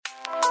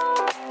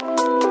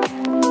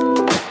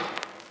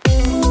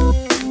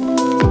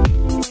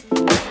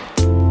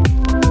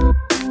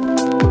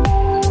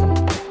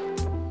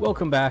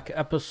Welcome back.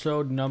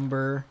 Episode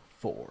number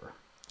 4.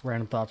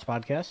 Random Thoughts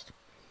Podcast.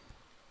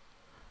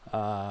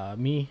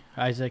 Me,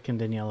 Isaac, and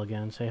Danielle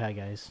again. Say hi,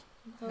 guys.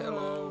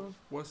 Hello.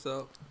 What's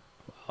up?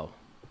 Wow.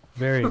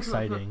 Very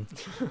exciting.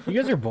 You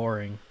guys are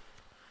boring.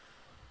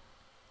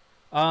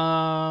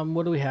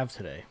 What do we have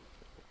today?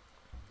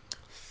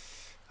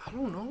 I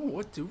don't know.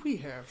 What do we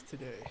have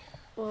today?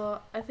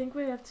 Well, I think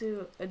we have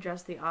to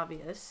address the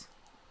obvious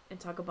and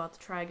talk about the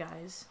Try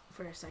Guys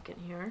for a second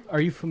here.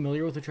 Are you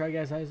familiar with the Try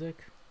Guys, Isaac?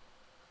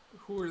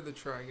 Who are the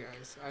Try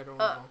Guys? I don't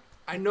know.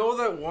 I know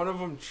that one of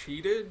them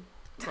cheated,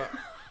 but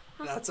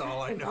that's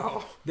all I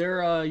know.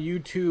 They're a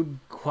YouTube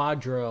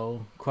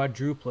quadruple.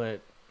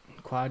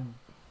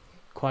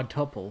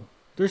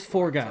 There's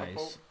 4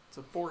 guys. It's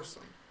a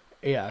foursome.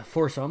 Yeah,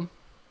 foursome.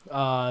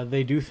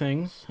 They do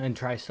things and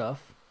try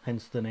stuff,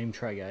 hence the name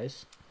Try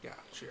Guys.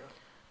 Gotcha.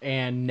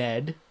 And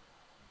Ned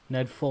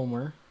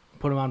Fulmer,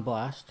 put him on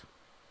blast.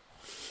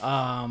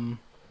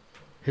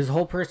 His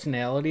whole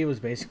personality was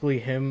basically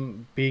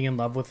him being in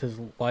love with his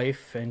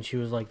wife, and she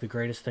was like the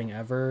greatest thing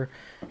ever,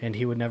 and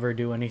he would never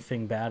do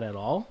anything bad at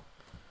all.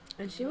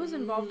 And she was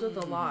involved with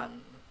a lot.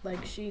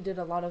 Like, she did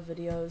a lot of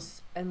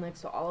videos, and like,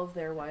 so all of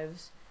their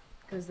wives,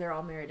 because they're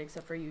all married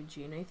except for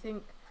Eugene, I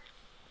think.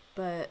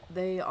 But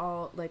they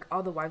all, like,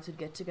 all the wives would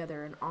get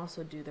together and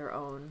also do their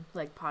own,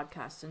 like,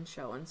 podcasts and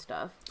show and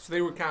stuff. So they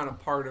were kind of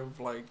part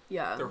of, like,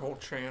 yeah, their whole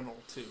channel,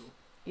 too.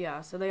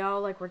 Yeah, so they all,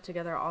 like, worked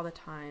together all the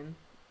time.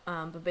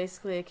 But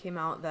basically it came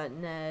out that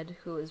Ned,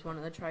 who is one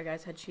of the Try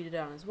Guys, had cheated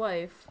on his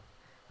wife,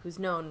 who's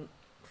known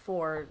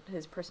for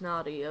his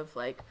personality of,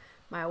 like,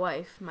 my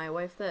wife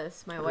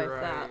this, my wife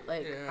that.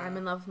 Like, yeah. I'm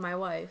in love with my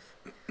wife.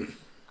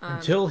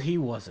 Until he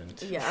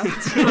wasn't. Yeah.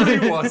 Until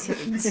he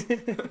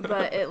wasn't.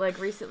 But it, like,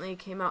 recently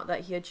came out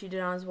that he had cheated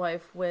on his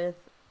wife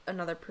with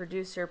another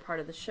producer,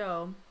 part of the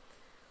show.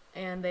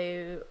 And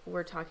they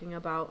were talking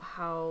about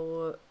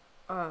how,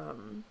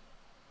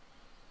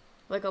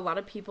 like, a lot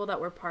of people that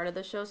were part of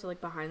the show, so,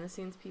 like,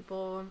 behind-the-scenes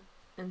people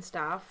and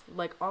staff,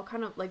 like, all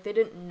kind of, like, they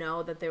didn't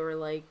know that they were,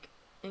 like,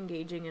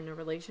 engaging in a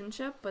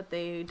relationship, but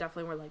they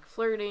definitely were, like,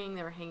 flirting,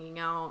 they were hanging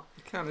out.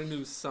 Kind of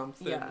knew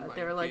something. Yeah,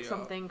 they were like,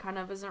 something kind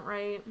of isn't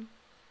right.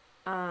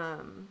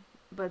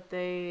 But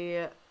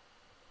they,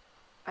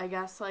 I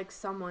guess, like,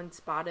 someone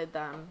spotted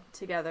them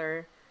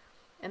together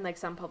in, like,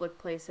 some public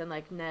place, and,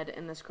 like, Ned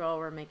and this girl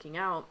were making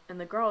out, and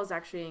the girl is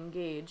actually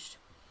engaged.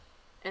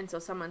 And so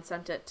someone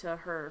sent it to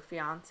her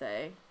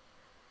fiance,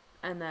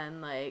 and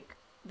then, like,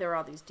 there were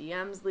all these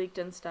DMs leaked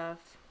and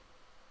stuff.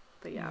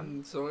 But yeah.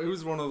 So it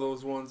was one of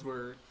those ones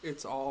where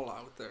it's all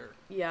out there.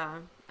 Yeah.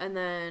 And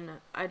then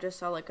I just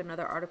saw, like,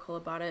 another article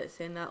about it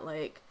saying that,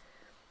 like,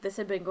 this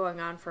had been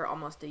going on for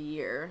almost a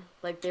year.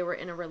 Like, they were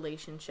in a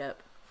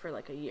relationship for,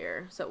 like, a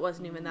year. So it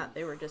wasn't even that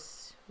they were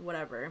just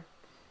whatever.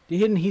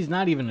 He's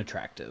not even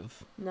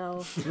attractive.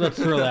 No. Let's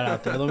throw that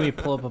out there. Let me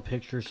pull up a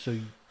picture so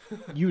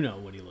you know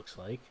what he looks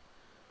like.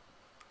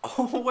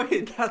 Oh,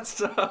 wait, that's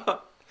the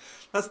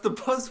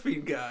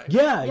BuzzFeed guy.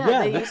 Yeah.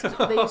 They used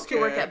to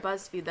work at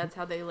BuzzFeed. That's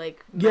how they,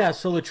 like, yeah,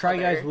 so the Try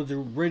Guys was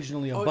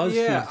originally a BuzzFeed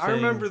yeah, thing. I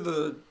remember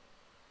the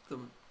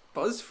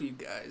BuzzFeed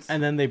guys.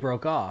 And then they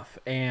broke off,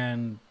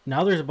 and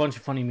now there's a bunch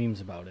of funny memes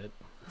about it.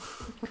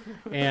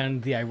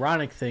 And the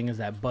ironic thing is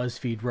that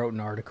BuzzFeed wrote an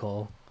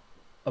article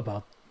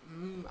about...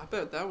 I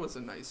bet that was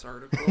a nice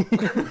article.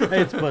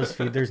 It's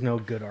BuzzFeed. There's no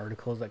good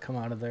articles that come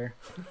out of there.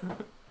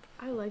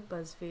 I like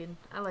BuzzFeed.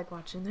 I like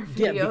watching their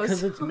videos. Yeah,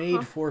 because it's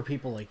made for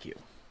people like you.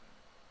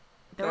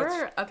 There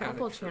were a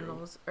couple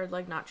channels, or,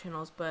 like, not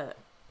channels, but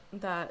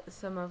that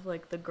some of,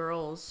 like, the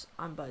girls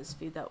on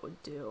BuzzFeed that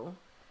would do.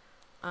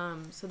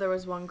 So there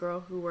was one girl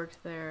who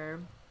worked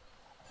there,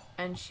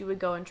 and she would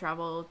go and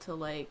travel to,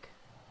 like,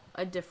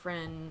 a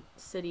different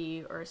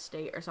city or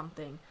state or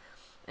something.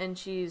 And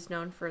she's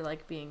known for,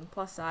 like, being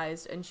plus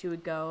sized, and she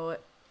would go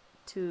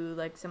to,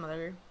 like, some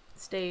other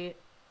state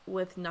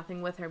with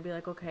nothing with her and be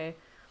like, okay,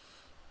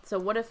 so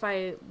what if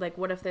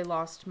they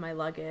lost my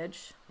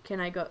luggage? Can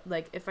I go,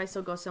 like, if I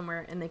still go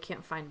somewhere and they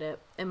can't find it,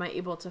 am I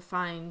able to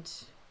find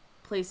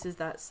places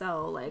that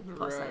sell, like,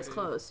 plus size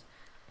clothes?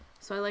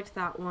 So I liked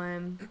that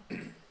one.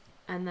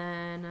 And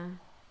then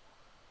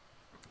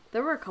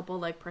there were a couple,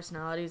 like,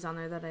 personalities on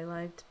there that I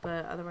liked,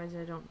 but otherwise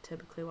I don't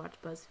typically watch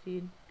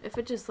BuzzFeed. If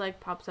it just,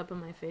 like, pops up in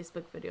my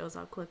Facebook videos,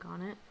 I'll click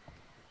on it.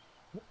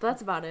 But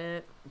that's about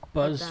it.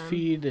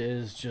 BuzzFeed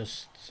is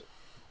just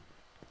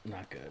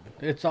not good.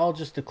 It's all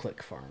just a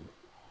click farm.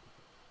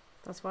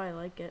 That's why I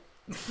like it.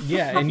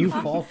 Yeah, and you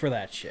fall for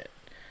that shit.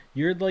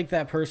 You're like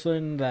that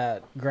person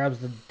that grabs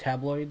the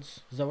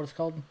tabloids. Is that what it's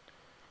called?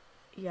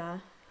 Yeah.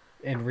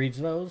 And reads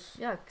those?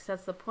 Yeah, because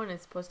that's the point.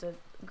 It's supposed to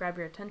grab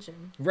your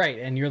attention. Right,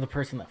 and you're the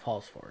person that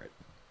falls for it.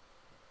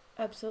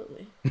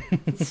 Absolutely.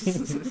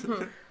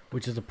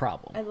 Which is a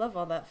problem. I love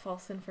all that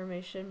false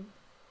information.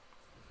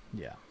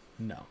 Yeah.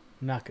 No,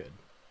 not good.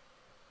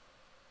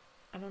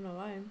 I don't know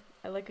why.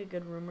 I like a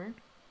good rumor.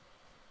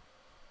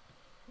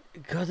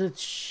 Because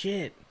it's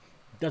shit.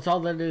 That's all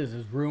that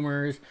is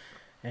rumors,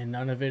 and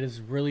none of it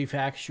is really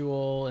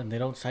factual, and they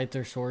don't cite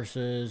their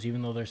sources,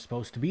 even though they're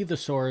supposed to be the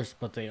source,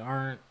 but they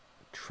aren't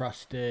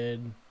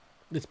trusted.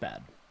 It's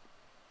bad.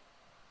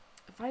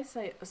 If I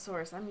cite a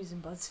source, I'm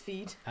using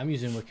BuzzFeed. I'm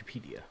using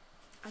Wikipedia.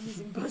 I'm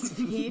using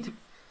BuzzFeed.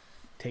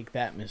 Take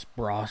that, Miss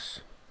Bross.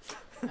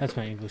 That's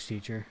my English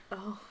teacher.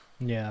 Oh.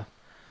 Yeah.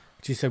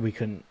 She said we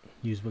couldn't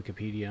use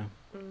Wikipedia.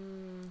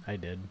 I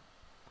did.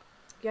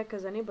 Yeah,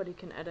 because anybody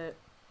can edit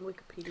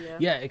Wikipedia.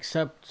 Yeah,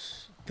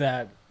 except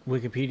that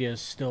Wikipedia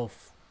is still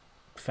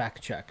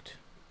fact-checked.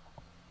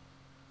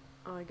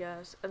 Oh, I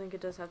guess. I think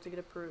it does have to get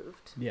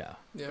approved. Yeah.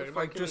 Yeah, Before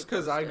like it can just be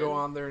because I go posted.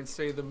 on there and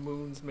say the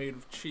moon's made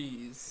of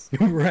cheese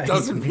Right.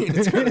 doesn't mean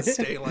it's going to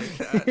stay like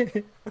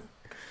that.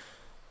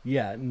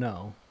 Yeah,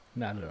 no.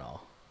 Not at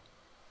all.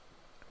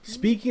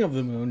 Speaking of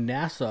the moon,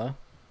 NASA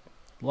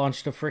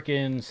launched a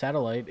frickin'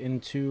 satellite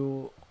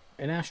into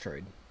an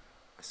asteroid.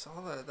 I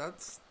saw that.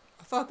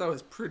 I thought that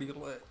was pretty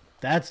lit.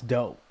 That's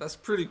dope. That's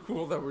pretty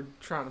cool that we're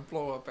trying to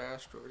blow up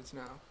asteroids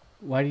now.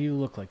 Why do you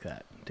look like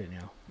that,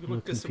 Danielle? You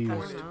look I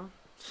disappointed. don't know.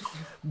 I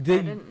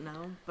Did, didn't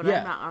know, but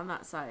Yeah. I'm not on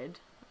that side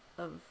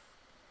of...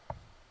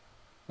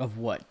 of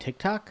what?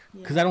 TikTok?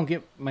 Yeah. Because I don't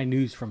get my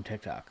news from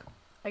TikTok.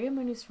 I get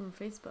my news from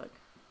Facebook.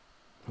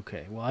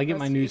 Okay, well, I get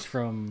my BuzzFeed. news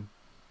from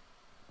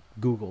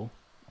Google.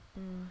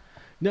 Mm.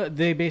 No,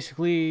 they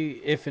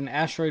basically, if an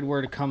asteroid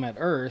were to come at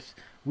Earth,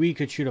 we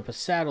could shoot up a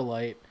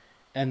satellite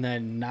and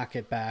then knock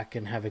it back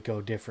and have it go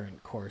a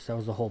different course. That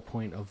was the whole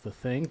point of the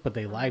thing, but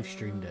they live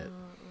streamed it.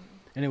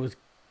 And it was,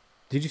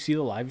 did you see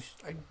the live?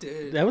 I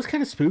did. That was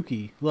kind of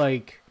spooky.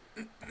 Like,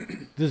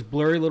 this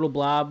blurry little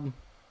blob,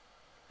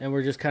 and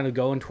we're just kind of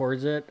going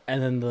towards it,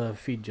 and then the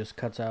feed just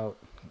cuts out.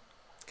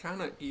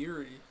 Kind of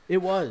eerie. It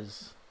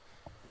was.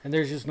 And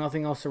there's just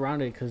nothing else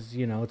around it because,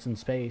 you know, it's in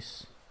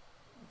space.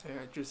 Yeah,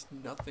 just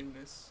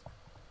nothingness.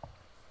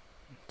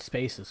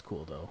 Space is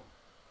cool, though.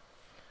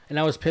 And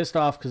I was pissed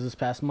off because this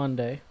past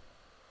Monday,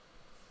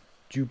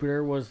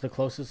 Jupiter was the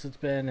closest it's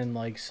been in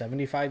like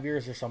 75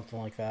 years or something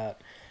like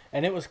that.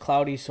 And it was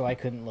cloudy, so I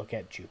couldn't look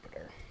at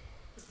Jupiter.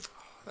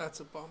 That's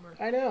a bummer.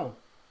 I know.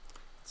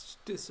 It's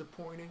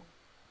disappointing.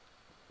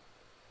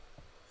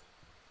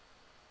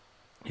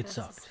 It That's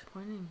sucked.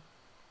 Disappointing.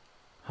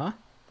 Huh?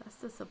 That's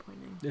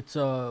disappointing. It's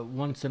a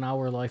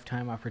once-in-our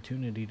lifetime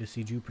opportunity to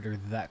see Jupiter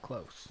that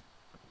close.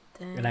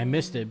 Dang. And I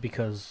missed it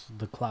because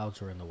the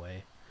clouds were in the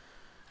way.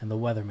 And the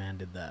weatherman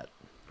did that.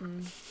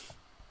 Mm.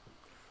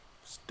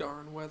 Those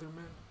darn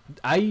weathermen.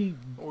 I...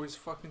 Always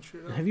fucking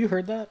shit up. Have you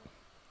heard that?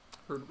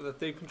 Heard that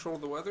they control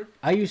the weather?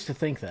 I used to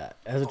think that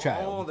as a Oh,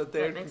 child. that they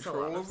That had makes a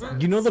control lot of of sense.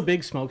 it? You know the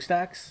big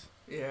smokestacks?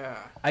 Yeah.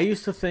 I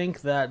used to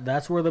think that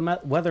that's where the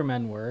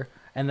weathermen were,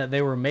 and that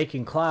they were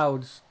making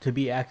clouds to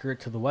be accurate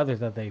to the weather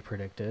that they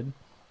predicted,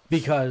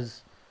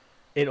 because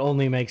it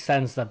only makes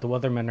sense that the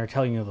weathermen are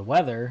telling you the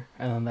weather,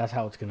 and then that's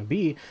how it's going to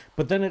be.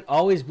 But then it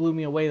always blew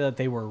me away that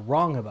they were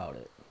wrong about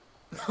it.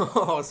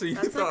 Oh, so you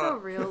That's like a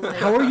thought... real, like...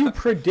 How are you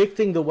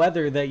predicting the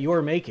weather that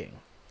you're making?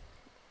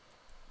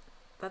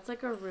 That's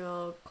like a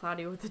real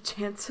cloudy with a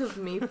chance of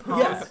me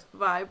Yeah.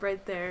 vibe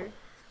right there.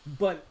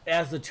 But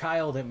as a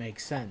child, it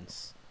makes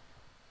sense.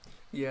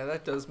 Yeah,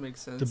 that does make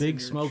sense. The big in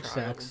your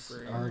smokestacks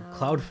child brain. are No.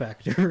 cloud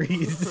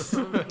factories.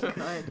 Oh my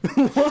god.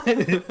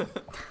 What?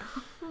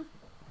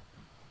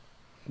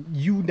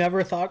 You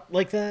never thought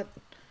like that?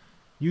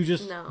 You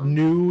just No.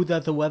 knew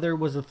that the weather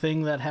was a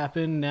thing that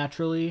happened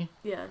naturally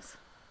Yes.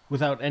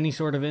 without any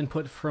sort of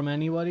input from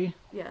anybody?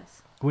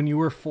 Yes. When you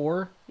were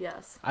 4,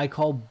 Yes. I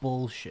call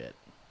bullshit.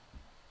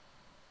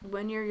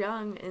 When you're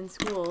young in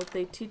school,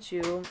 they teach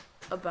you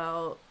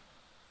about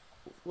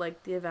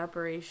like the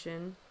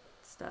evaporation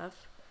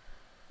stuff.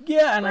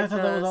 Yeah, and like I thought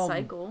the that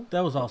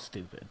was all cycle.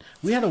 stupid.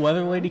 We had a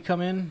weather lady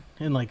come in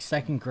like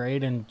 2nd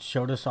grade and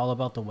showed us all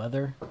about the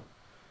weather.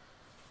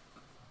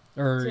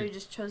 Or So you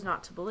just chose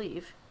not to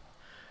believe.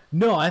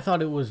 no, I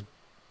thought it was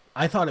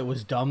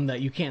dumb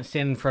that you can't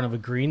stand in front of a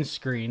green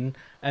screen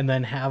and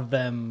then have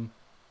them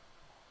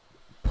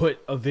put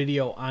a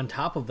video on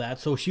top of that.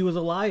 So she was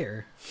a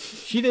liar.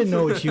 She didn't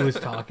know what she was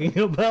talking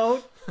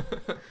about.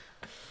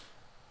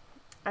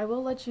 I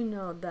will let you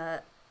know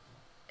that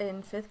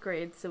in 5th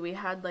grade, so we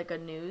had like a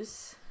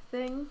news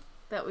thing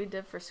that we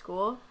did for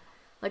school,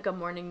 like a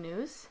morning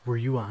news. Were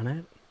you on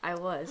it? I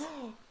was.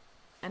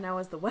 And I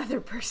was the weather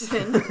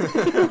person. Do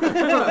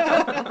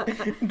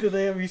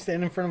they have you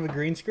stand in front of a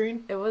green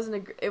screen? It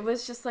it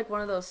was just like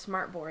one of those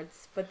smart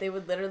boards, but they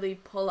would literally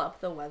pull up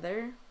the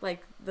weather,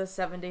 like the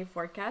 7-day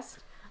forecast,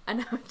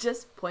 and I would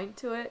just point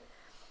to it.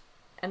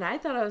 And I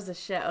thought I was the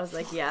shit. I was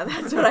like, yeah,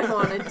 that's what I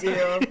want to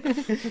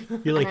do.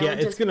 You're like, And I yeah, would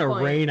it's just going to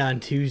point. rain on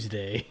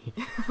Tuesday.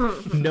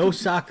 No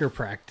soccer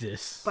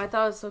practice. But I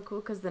thought it was so cool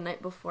because the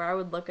night before I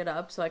would look it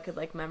up so I could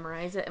like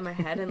memorize it in my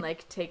head and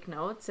like take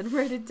notes and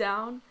write it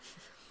down.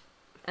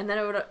 And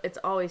then it's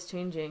always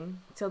changing.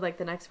 So like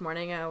the next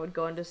morning I would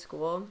go into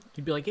school.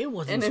 You'd be like, it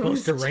wasn't And it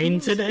supposed was to rain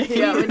changed. today.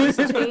 Yeah, it would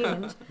just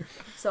change.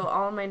 So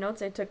all my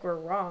notes I took were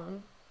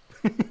wrong.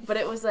 But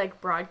it was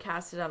like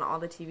broadcasted on all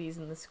the TVs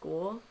in the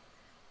school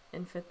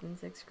in 5th and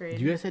 6th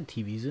grade. You guys had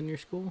TVs in your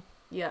school?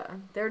 Yeah.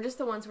 They were just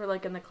the ones where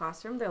like in the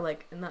classroom. They're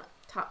like in the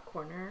top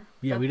corner.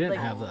 Yeah, we didn't like,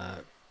 have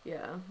that.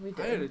 Yeah, we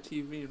I had a did.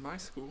 TV in my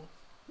school.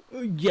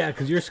 Yeah,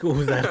 because your school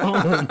was at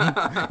home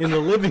in the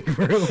living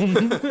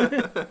room.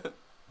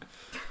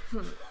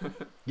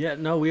 Yeah,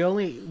 no, we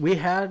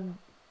had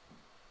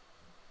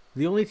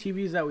the only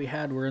TVs that we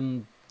had were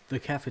in the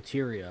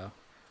cafeteria.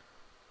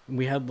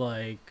 We had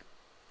like,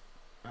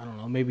 I don't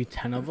know, maybe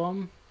 10 of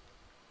them.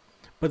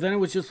 But then it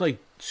was just like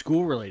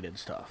school related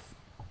stuff.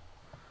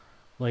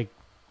 Like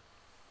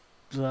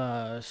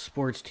the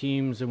sports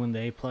teams and when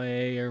they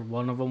play, or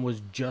one of them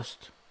was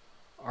just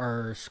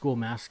our school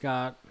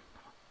mascot.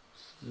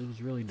 It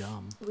was really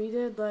dumb. We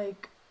did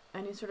like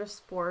any sort of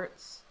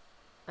sports,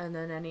 and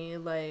then any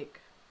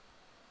like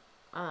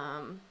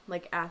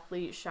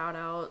athlete shout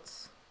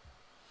outs.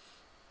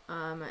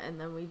 And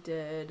then we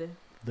did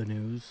the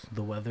news,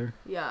 the weather.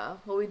 Yeah,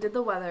 well, we did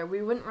the weather.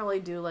 We wouldn't really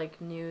do like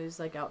news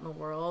like out in the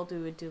world. We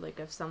would do like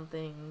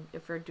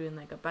if we're doing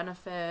like a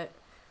benefit,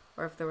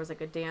 or if there was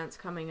like a dance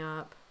coming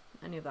up,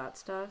 any of that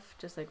stuff,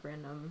 just like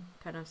random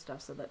kind of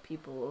stuff, so that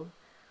people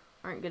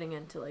aren't getting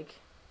into like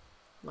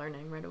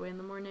learning right away in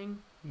the morning.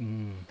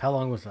 How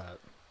long was that?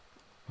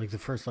 Like the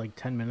first like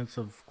 10 minutes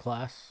of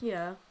class?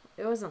 Yeah,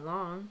 it wasn't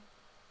long.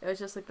 It was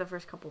just like the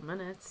first couple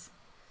minutes.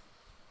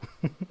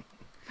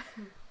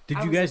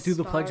 Did you guys do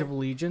the Pledge of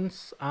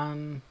Allegiance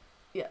on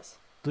Yes.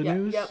 the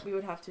news? Yep, we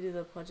would have to do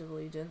the Pledge of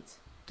Allegiance.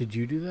 Did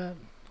you do that,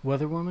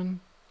 Weather Woman?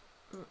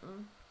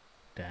 Mm-mm.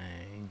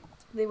 Dang.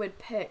 They would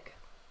pick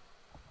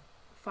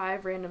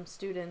 5 random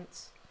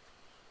students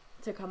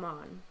to come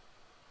on.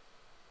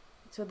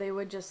 So they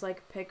would just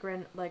like pick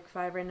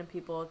 5 random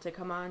people to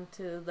come on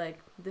to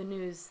like the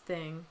news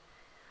thing,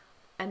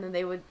 and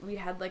then we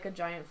had like a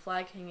giant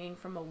flag hanging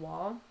from a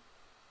wall,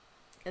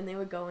 and they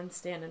would go and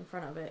stand in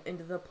front of it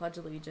into the Pledge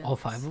of Allegiance. All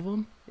 5 of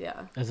them?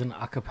 Yeah. As an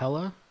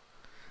acapella?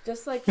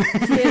 Just like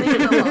standing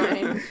in a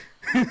line.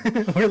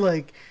 Or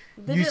like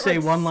you say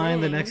like one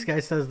line, the sing. next guy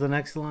says the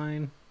next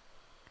line.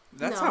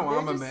 That's No, how they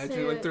I'm just imagining.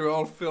 say Like it- they're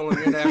all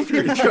filling in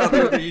after each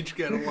other. They each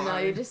get a line. No,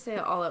 you just say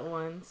it all at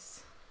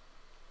once.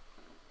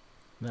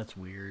 That's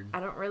weird. I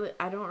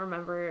don't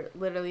remember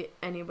literally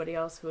anybody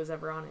else who was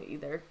ever on it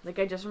either. Like,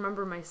 I just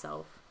remember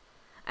myself.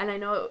 And I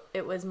know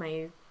it was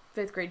my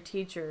 5th grade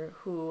teacher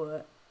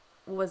who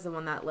was the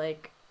one that,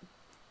 like,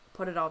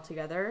 put it all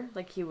together.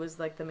 Like, he was,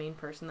 like, the main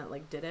person that,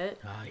 like, did it.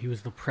 He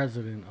was the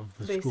president of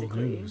the Basically. school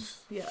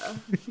news. Yeah.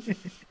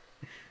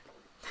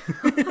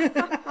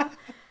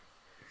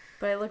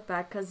 But I look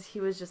back because he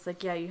was just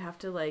like, yeah, you have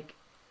to, like,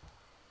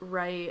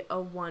 write a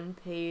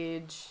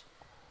 1-page...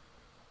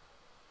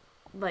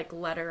 like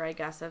letter, I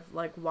guess, of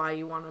like why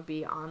you want to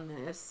be on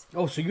this.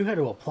 Oh, so you had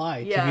to apply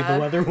to be Yeah. the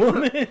weather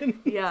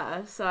woman.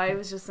 Yeah, so I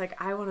was just like,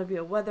 I want to be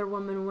a weather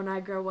woman when I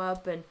grow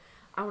up, and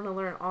I want to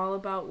learn all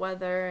about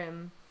weather,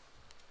 and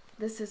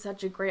this is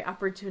such a great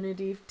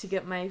opportunity to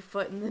get my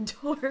foot in the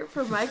door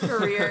for my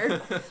career.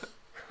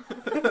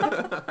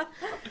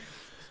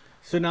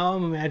 So now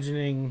I'm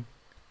imagining,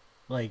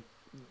 like,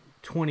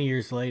 20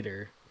 years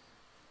later,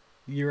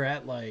 you're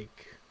at,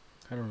 like,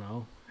 I don't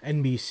know,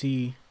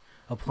 NBC,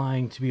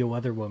 applying to be a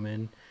weather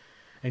woman,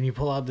 and you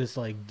pull out this,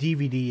 like,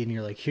 DVD, and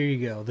you're like, here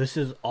you go. This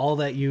is all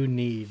that you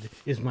need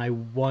is my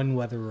one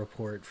weather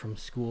report from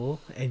school,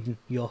 and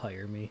you'll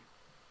hire me.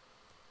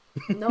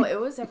 No, it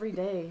was every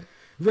day.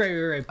 Right.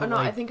 Oh, But no,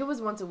 like, I think it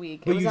was once a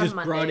week. but It was you on just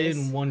brought Mondays.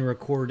 in one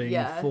recording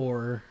Yeah.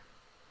 for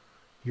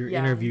your Yeah.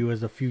 interview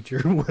as a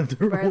future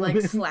weather Where I, like,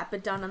 woman. slap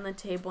it down on the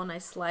table, and I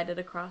slide it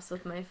across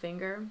with my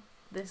finger.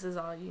 This is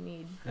all you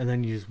need. And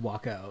then you just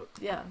walk out.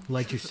 Yeah.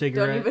 Light your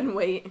cigarette. Don't even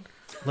wait.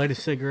 Light a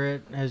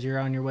cigarette as you're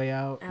on your way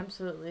out.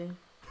 Absolutely.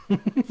 I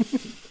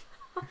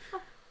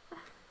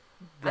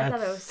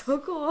thought it was so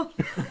cool.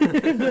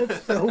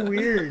 That's so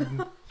weird.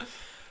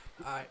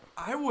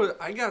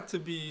 I got to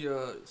be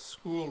a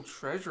school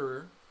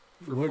treasurer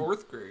for What-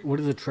 4th grade. What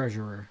is a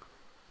treasurer?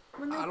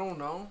 I don't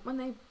know.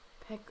 When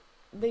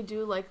they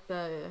do like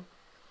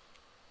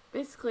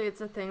basically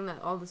it's a thing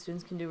that all the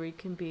students can do where you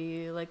can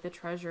be like the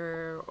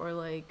treasurer or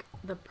like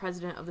the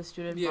president of the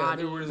student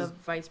body, the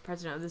vice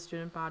president of the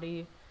student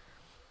body.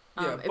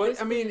 Yeah,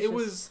 but I mean, it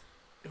was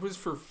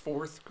for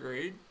 4th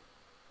grade,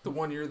 the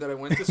one year that I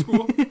went to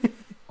school,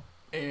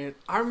 and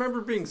I remember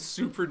being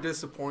super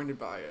disappointed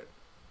by it,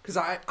 because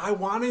I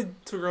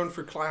wanted to run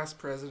for class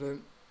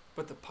president,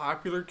 but the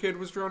popular kid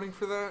was running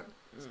for that.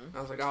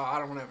 I was like, oh, I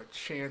don't want to have a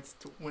chance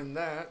to win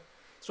that,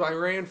 so I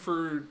ran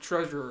for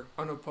treasurer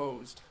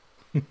unopposed.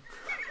 I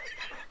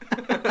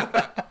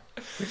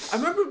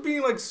remember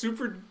being like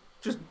super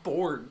just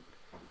bored,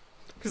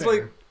 because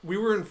like we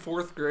were in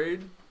 4th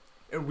grade.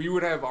 And we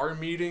would have our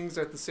meetings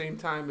at the same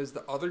time as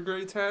the other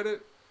grades had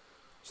it.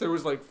 So there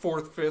was like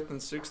 4th, 5th, and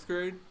 6th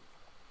grade.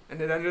 And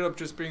it ended up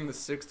just being the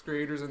 6th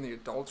graders and the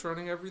adults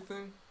running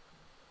everything.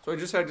 So I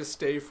just had to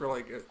stay for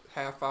like a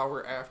half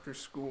hour after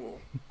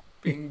school,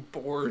 being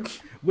bored.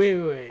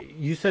 Wait.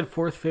 You said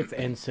 4th, 5th,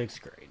 and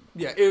 6th grade.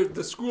 Yeah,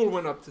 the school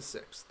went up to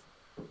 6th.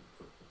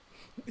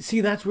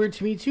 See, that's weird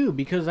to me too,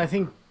 because I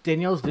think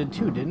Danielle's did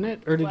too, didn't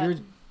it? Or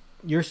did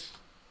yours?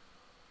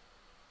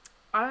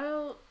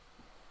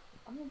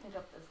 I'm gonna pick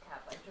up this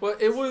cap. Well,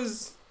 it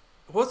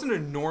wasn't a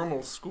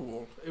normal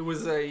school. It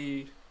was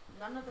a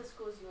None of the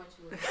schools you went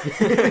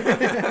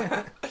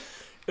to.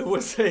 It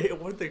was a,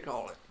 what did they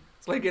call it?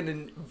 It's like an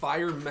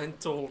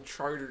environmental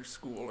charter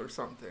school or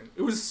something.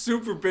 It was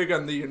super big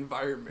on the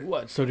environment.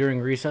 What? So during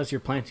recess,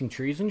 you're planting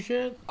trees and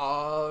shit?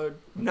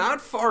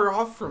 Not far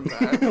off from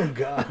that. Oh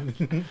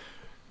God.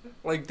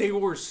 Like they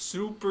were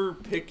super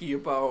picky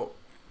about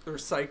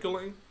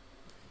recycling.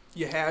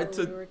 You had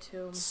to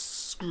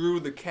screw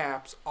the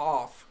caps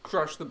off,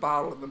 crush the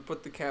bottle, and then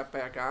put the cap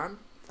back on.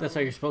 That's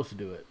how you're supposed to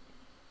do it.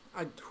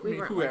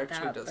 Who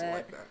actually doesn't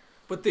like that?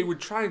 But they would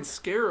try and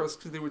scare us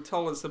because they would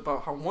tell us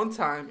about how one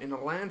time in a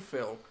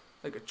landfill,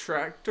 like a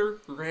tractor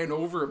ran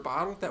over a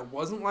bottle that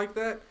wasn't like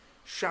that,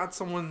 shot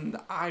someone in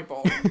the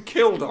eyeball, and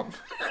killed them.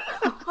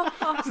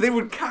 So they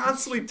would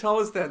constantly tell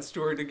us that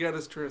story to get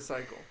us to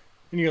recycle.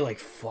 And you're like,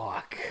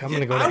 fuck, I'm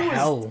going to go to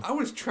hell. I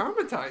was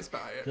traumatized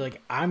by it. You're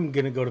like, I'm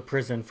going to go to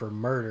prison for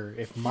murder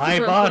if my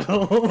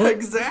bottle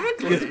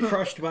exactly gets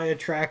crushed by a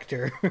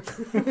tractor.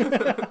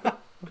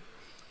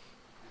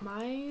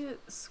 My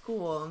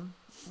school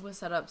was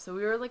set up, so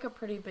we were like a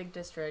pretty big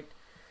district.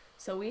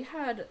 So we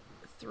had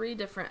 3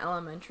 different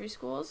elementary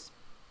schools,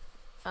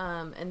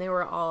 and they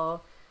were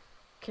all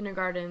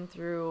kindergarten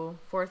through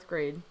 4th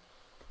grade.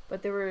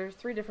 But there were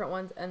 3 different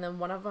ones, and then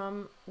one of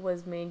them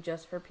was made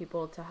just for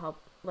people to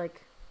help,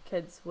 like,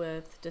 kids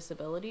with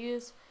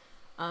disabilities.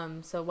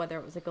 So whether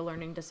it was like a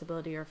learning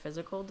disability or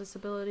physical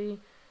disability,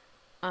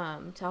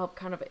 to help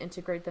kind of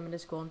integrate them into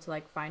school and to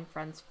like find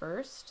friends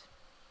first.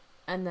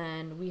 And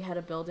then we had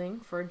a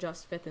building for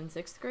just 5th and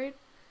 6th grade,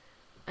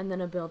 and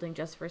then a building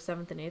just for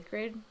 7th and 8th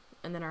grade,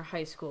 and then our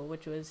high school,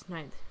 which was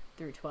 9th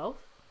through 12th.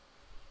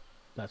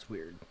 That's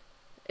weird.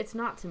 It's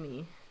not to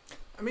me.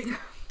 I mean, it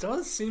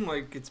does seem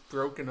like it's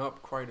broken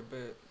up quite a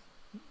bit.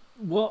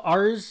 Well,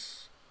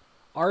 ours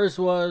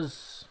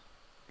was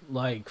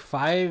like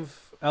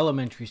 5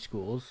 elementary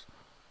schools.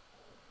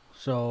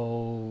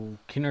 So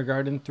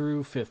kindergarten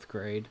through 5th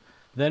grade,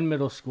 then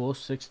middle school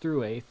 6th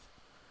through 8th,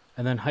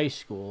 and then high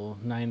school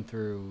 9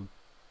 through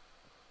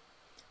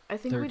I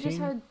think 13? we just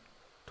had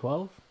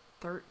 12?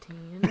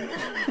 13.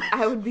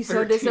 I would be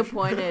so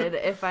disappointed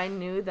if I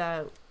knew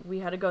that we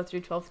had to go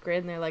through 12th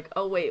grade and they're like,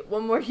 oh wait,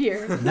 one more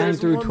year. 9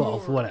 through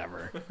 12th,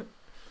 whatever.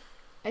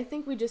 I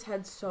think we just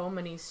had so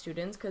many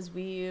students because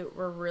we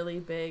were really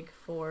big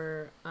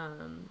for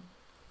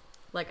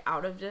like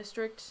out of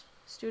district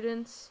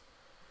students.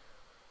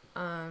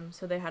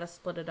 So they had to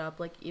split it up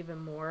like even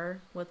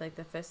more with like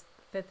the 5th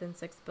and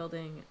 6th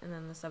building and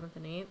then the 7th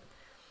and 8th.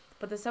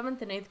 But the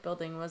 7th and 8th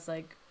building was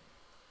like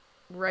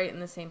right in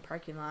the same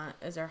parking lot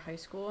as our high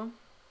school.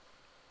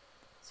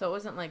 So it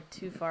wasn't like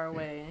too far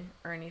away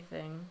or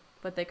anything.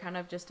 But they kind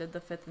of just did the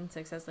 5th and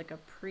 6th as like a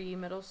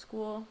pre-middle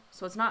school.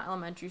 So it's not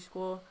elementary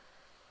school,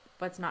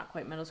 but it's not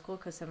quite middle school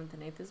because 7th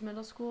and 8th is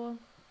middle school.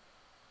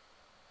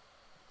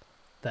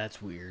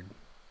 That's weird.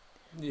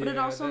 Yeah, but it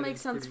also makes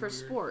sense for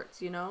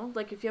sports, you know?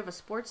 Like if you have a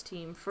sports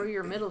team for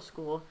your middle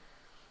school,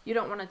 you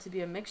don't want it to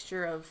be a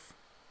mixture of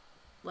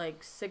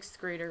like 6th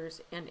graders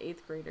and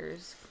 8th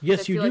graders.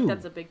 Yes, you do. I feel like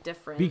that's a big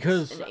difference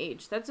because in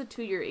age. That's a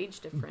 2-year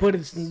age difference. But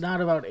it's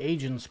not about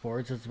age in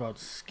sports, it's about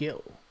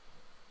skill.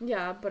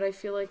 Yeah, but I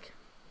feel like...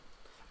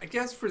 I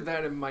guess for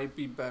that it might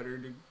be better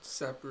to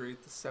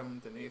separate the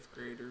 7th and 8th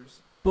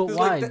graders. But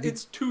why? Like,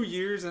 it's 2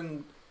 years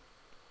and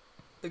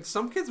like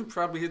some kids would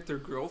probably hit their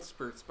growth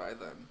spurts by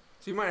then.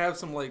 So you might have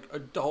some like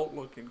adult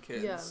looking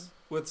kids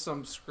with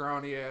some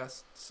scrawny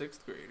ass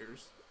 6th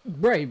graders.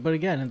 Right, but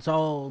again, it's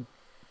all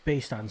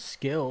based on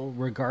skill,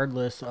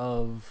 regardless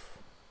of...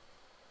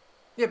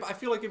 Yeah, but I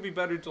feel like it'd be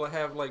better to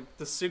have, like,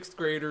 the 6th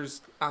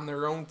graders on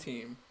their own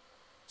team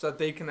so that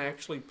they can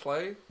actually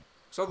play.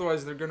 Because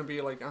otherwise they're going to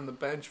be, like, on the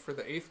bench for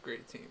the 8th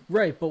grade team.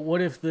 Right, but what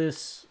if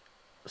this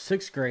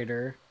 6th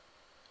grader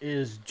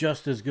is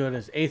just as good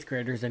as 8th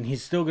graders and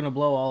he's still going to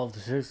blow all of the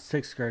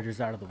 6th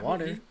graders out of the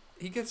water? Mean,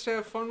 he gets to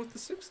have fun with the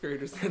 6th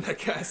graders then, I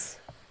guess.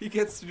 He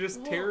gets to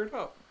just tear it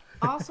up.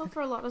 Also,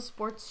 for a lot of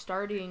sports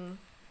starting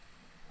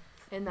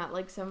in that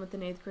like 7th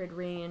and 8th grade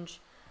range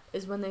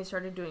is when they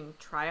started doing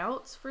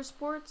tryouts for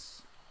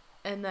sports.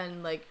 And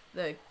then like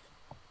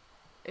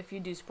if you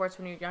do sports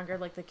when you're younger,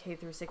 like the K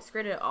through 6th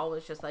grade, it all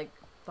was just like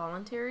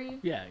voluntary.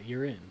 Yeah,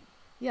 you're in.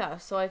 Yeah,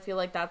 so I feel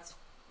like that's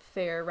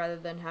fair rather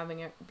than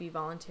having it be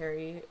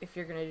voluntary if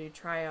you're going to do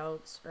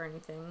tryouts or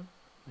anything.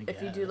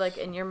 If you do like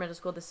in your middle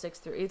school, the 6th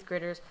through 8th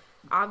graders,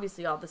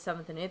 obviously all the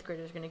 7th and 8th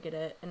graders are going to get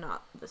it and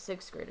not the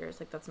 6th graders.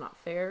 Like that's not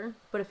fair.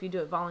 But if you do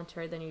it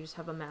voluntary, then you just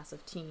have a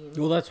massive team.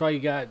 Well, that's why you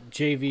got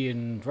JV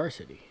and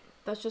varsity.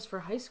 That's just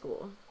for high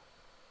school.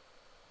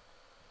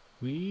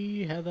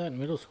 We had that in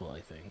middle school,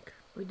 I think.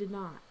 We did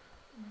not.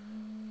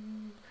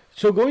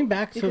 So going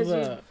back because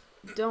to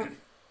the...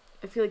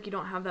 I feel like you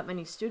don't have that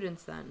many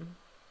students then.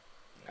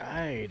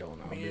 I don't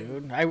know,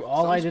 dude.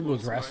 All I did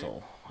was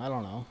wrestle. I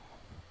don't know.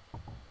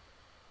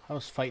 I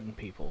was fighting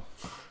people.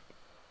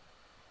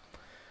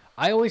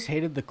 I always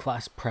hated the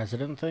class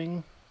president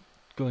thing.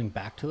 Going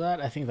back to that,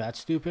 I think that's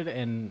stupid.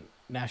 And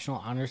National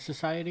Honor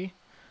Society,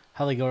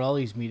 how they go to all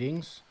these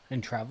meetings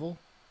and travel.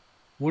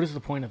 What is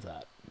the point of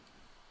that?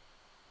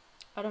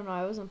 I don't know.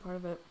 I wasn't part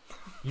of it.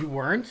 You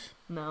weren't?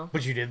 No.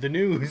 But you did the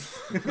news.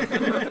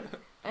 I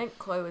think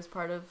Chloe was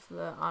part of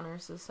the honor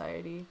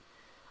society.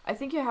 I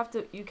think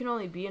you can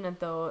only be in it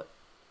though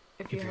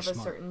if you have a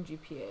certain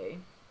GPA.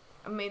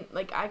 I mean,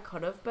 like I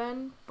could have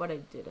been, but I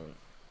didn't.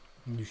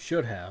 You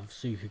should have,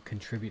 so you could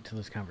contribute to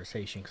this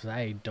conversation, because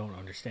I don't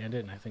understand it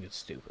and I think it's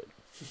stupid.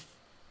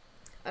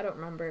 I don't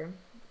remember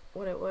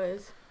what it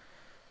was.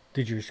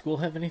 Did your school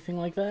have anything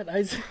like that,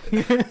 Isaac?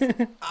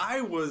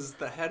 I was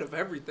the head of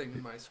everything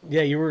in my school.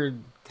 Yeah, you were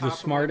the Top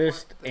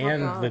smartest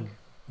and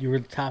you were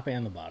the top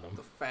and the bottom.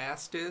 The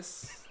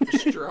fastest, the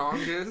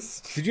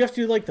strongest. Did you have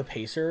to do like the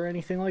pacer or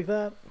anything like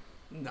that?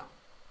 No.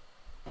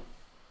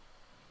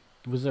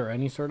 Was there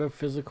any sort of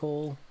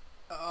physical?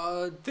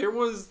 There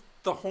was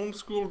the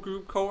homeschool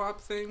group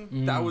co-op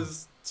thing. That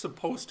was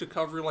supposed to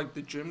cover like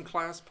the gym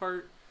class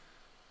part,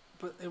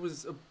 but it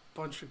was a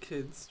bunch of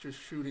kids just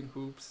shooting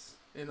hoops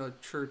in a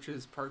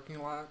church's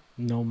parking lot.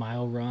 No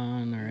mile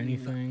run or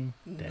anything?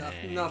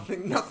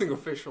 Nothing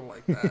official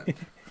like that.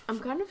 I'm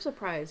kind of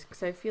surprised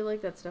because I feel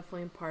like that's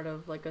definitely part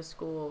of like a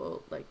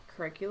school like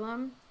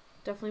curriculum,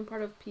 definitely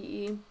part of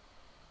PE.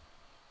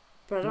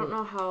 But I don't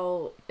know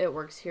how it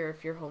works here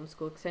if you're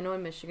homeschooled. Because I know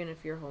in Michigan,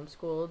 if you're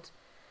homeschooled,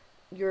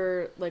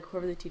 you're like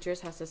whoever the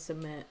teachers has to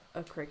submit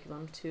a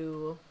curriculum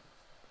to,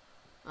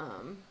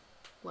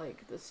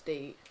 like the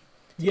state.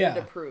 To get it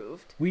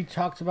approved. We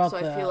talked about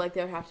that. So I feel like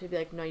they would have to be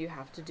like, no, you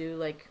have to do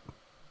like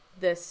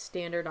this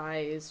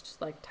standardized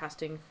like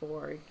testing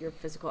for your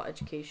physical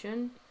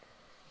education.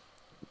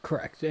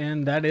 Correct,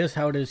 and that is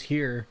how it is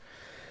here.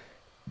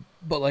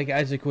 But like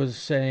Isaac was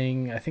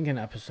saying, I think in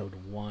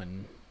episode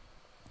 1,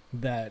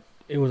 that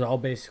it was all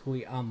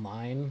basically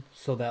online,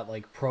 so that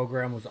like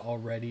program was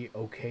already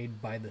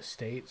okayed by the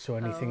state, so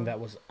anything that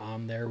was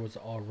on there was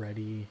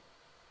already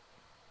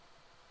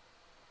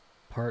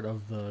part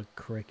of the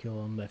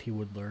curriculum that he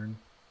would learn.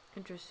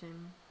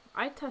 Interesting.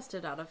 I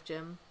tested out of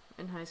gym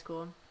in high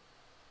school.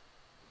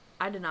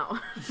 I did not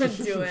want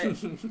to do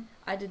it.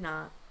 I did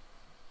not.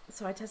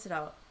 So I tested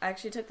out. I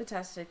actually took the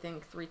test, I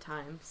think, 3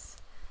 times.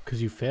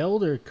 Because you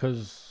failed, or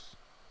because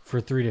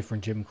for 3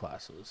 different gym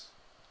classes?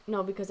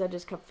 No, because I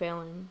just kept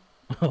failing.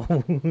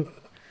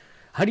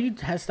 How do you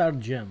test out a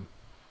gym?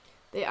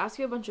 They ask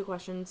you a bunch of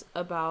questions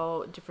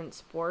about different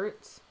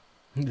sports.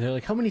 They're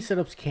like, how many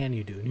sit-ups can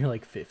you do? And you're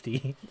like,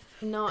 50.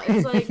 No,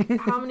 it's like,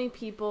 how many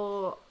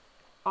people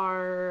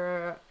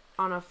are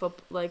on a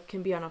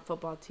can be on a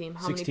football team?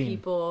 How 16. many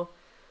people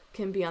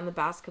can be on the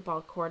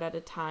basketball court at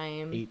a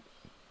time? 8.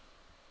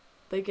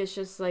 Like, it's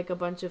just like a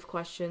bunch of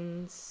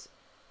questions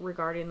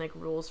regarding like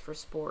rules for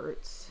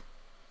sports.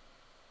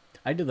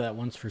 I did that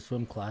once for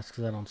swim class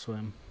because I don't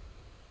swim.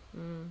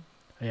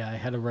 Yeah, I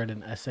had to write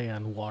an essay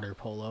on water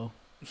polo.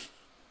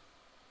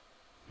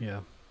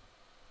 Yeah.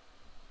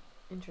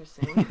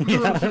 Interesting.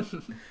 Yeah.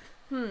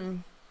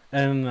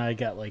 And I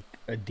got like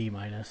a D-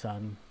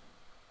 on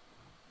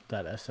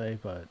that essay,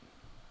 but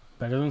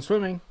better than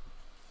swimming.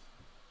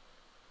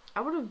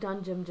 I would have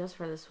done gym just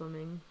for the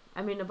swimming.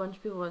 I mean, a bunch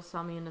of people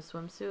saw me in a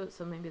swimsuit,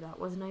 so maybe that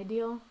wasn't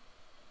ideal.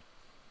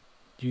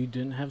 You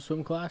didn't have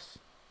swim class?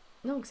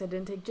 No, because I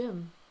didn't take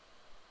gym.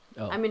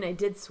 Oh. I mean, I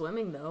did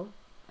swimming, though,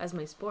 as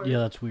my sport. Yeah,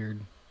 that's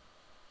weird.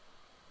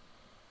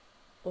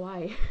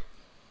 Why?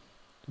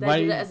 I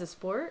did it as a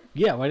sport?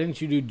 Yeah, why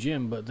didn't you do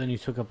gym, but then you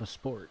took up a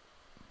sport?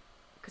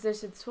 Because I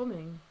said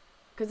swimming.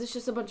 Because it's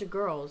just a bunch of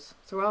girls,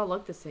 so we all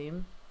look the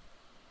same.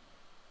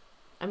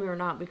 I mean, we're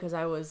not, because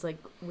I was, like,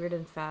 weird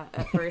and fat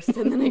at first,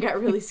 and then I got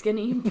really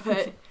skinny,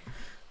 but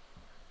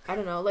I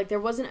don't know. Like, there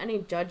wasn't any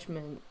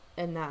judgment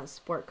in that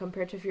sport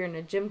compared to if you're in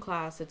a gym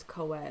class, it's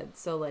co-ed.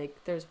 So,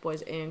 like, there's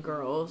boys and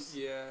girls.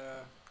 Yeah.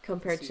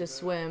 Compared to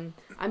swim.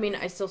 I mean,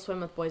 I still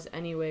swim with boys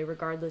anyway,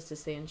 regardless to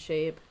stay in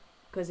shape.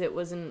 Because it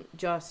wasn't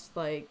just,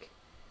 like...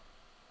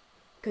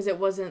 Because it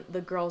wasn't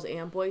the girls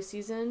and boys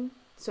season.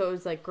 So it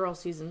was, like, girl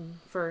season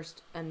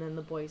first, and then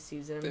the boys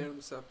season. They had them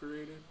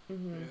separated.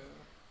 Mm-hmm. Yeah.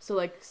 So,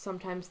 like,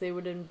 sometimes they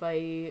would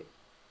invite...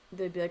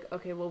 They'd be like,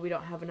 okay, well, we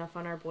don't have enough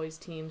on our boys'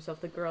 team, so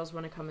if the girls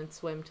want to come and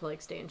swim to,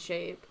 like, stay in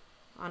shape,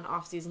 on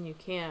off-season you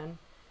can.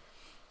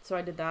 So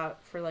I did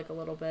that for, like, a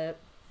little bit.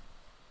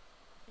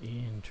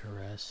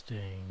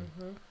 Interesting.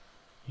 Mm-hmm.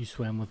 You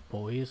swam with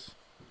boys?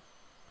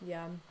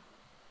 Yeah.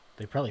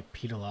 They probably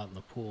peed a lot in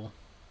the pool.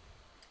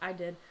 I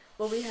did.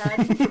 Well, we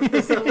had...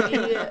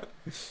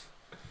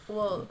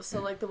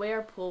 so, like, the way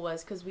our pool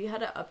was, because we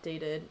had it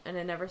updated, and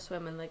I never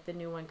swam in, like, the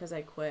new one because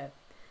I quit.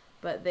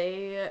 But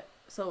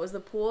so it was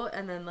the pool,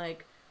 and then,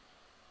 like,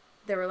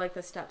 there were, like,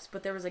 the steps,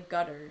 but there was a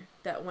gutter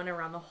that went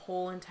around the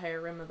whole entire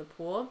rim of the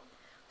pool.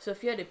 So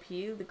if you had to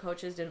pee, the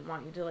coaches didn't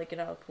want you to, like, get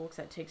out of the pool because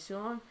that takes too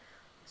long.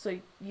 So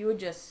you would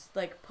just,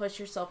 like, push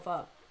yourself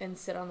up and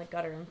sit on the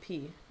gutter and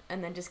pee,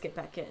 and then just get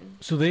back in.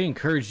 So they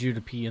encouraged you to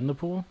pee in the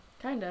pool?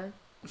 Kinda.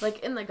 Like,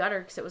 in the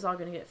gutter, because it was all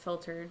going to get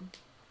filtered,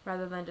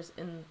 rather than just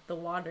in the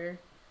water.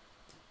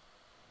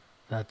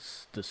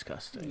 That's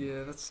disgusting.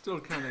 Yeah, that's still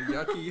kind of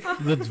yucky.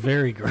 That's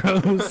very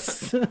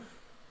gross.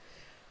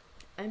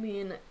 I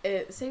mean,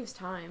 it saves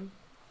time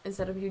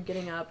instead of you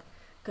getting up,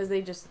 because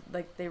they just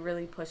like they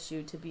really push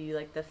you to be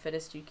like the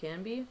fittest you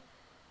can be.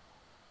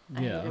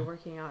 I Yeah. hated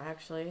working out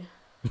actually.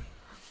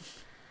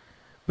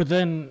 But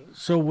then,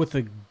 so with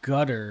the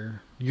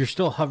gutter, you're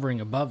still hovering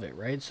above it,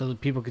 right? So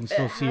that people can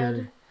still see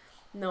your...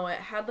 No, it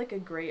had like a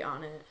grate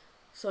on it,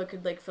 so it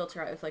could like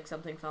filter out if like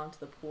something fell into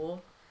the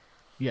pool.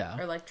 Yeah.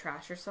 Or like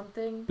trash or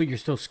something. But you're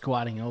still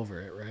squatting over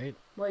it, right?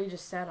 Well, you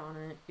just sat on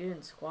it. You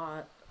didn't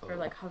squat or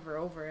like hover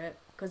over it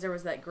because there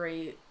was that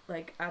grate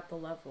like at the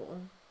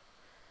level.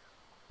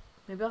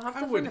 Maybe I'll have to.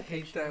 I would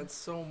hate that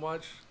so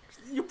much.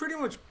 You're pretty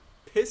much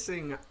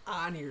pissing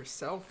on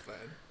yourself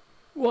then.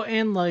 Well,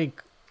 and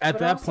like at But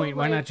that also, point,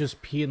 why like- not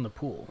just pee in the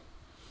pool?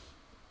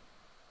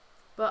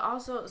 But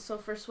also, so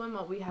for swim,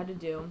 what we had to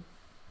do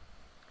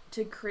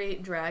to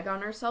create drag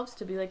on ourselves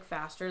to be like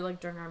faster, like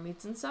during our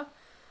meets and stuff,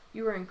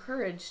 you were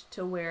encouraged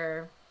to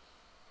wear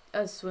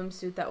a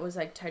swimsuit that was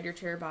like tighter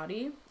to your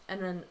body, and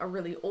then a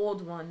really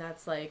old one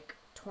that's like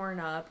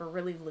torn up or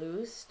really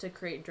loose to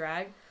create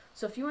drag.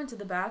 So if you went to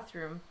the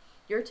bathroom,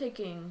 you're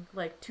taking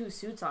like 2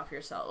 suits off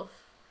yourself.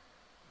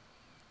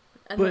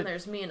 And then But-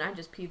 there's me, and I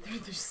just peed through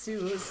the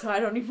suit, so I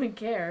don't even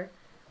care.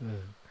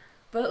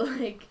 But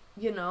like,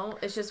 you know,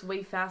 it's just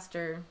way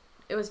faster.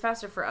 It was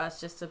faster for us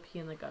just to pee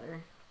in the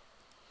gutter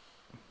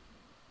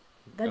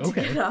than to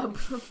get up.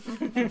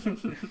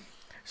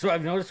 So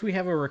I've noticed we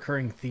have a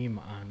recurring theme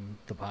on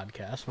the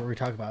podcast where we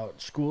talk about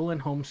school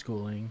and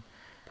homeschooling.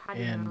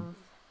 Potty And- mouth.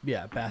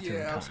 Yeah, bathroom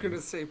Yeah, I was time.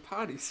 gonna say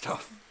potty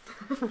stuff.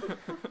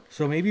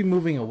 So maybe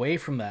moving away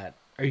from that,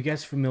 are you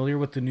guys familiar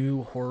with the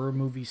new horror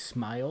movie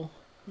Smile?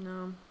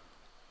 No.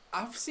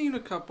 I've seen a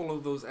couple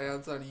of those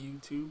ads on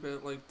YouTube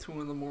at like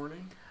 2 in the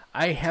morning.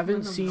 I haven't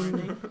in the seen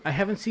morning. I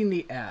haven't seen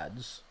the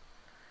ads,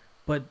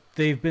 but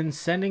they've been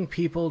sending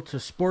people to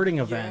sporting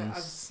Yeah, events.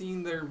 I've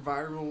seen their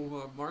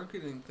viral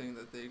marketing thing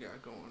that they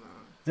got going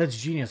on. That's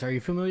genius. Are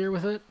you familiar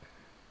with it?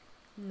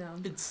 No.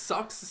 It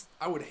sucks.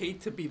 I would hate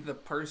to be the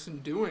person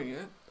doing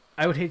it.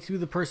 I would hate to be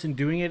the person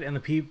doing it and the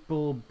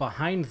people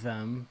behind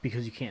them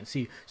because you can't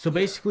see. So Yeah.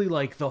 basically,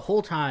 like the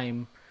whole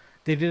time,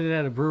 they did it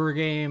at a Brewer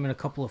game and a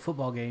couple of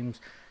football games.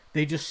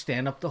 They just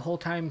stand up the whole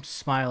time,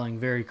 smiling,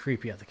 very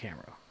creepy at the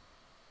camera.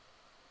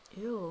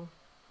 Ew.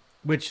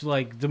 Which,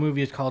 like, the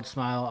movie is called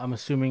Smile. I'm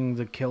assuming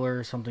the killer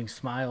or something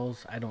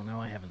smiles. I don't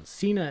know. I haven't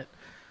seen it.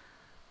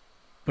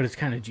 But it's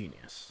kind of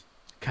genius.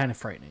 Kind of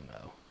frightening,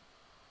 though.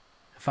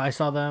 If I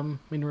saw them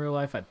in real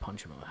life, I'd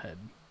punch them in the head.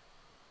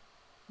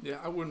 Yeah,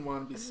 I wouldn't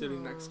want to be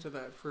sitting next to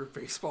that for a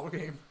baseball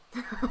game.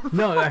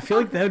 No, I feel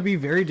like that would be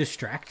very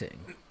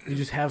distracting. You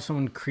just have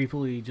someone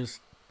creepily just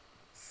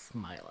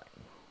smiling.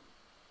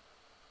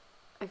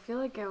 I feel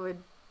like I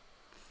would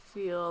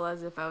feel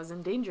as if I was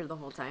in danger the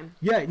whole time.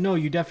 Yeah, no,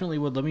 you definitely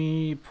would. Let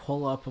me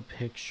pull up a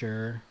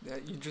picture. Yeah,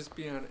 you'd just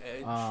be on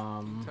edge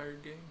the entire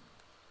game.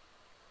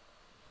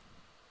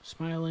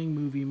 Smiling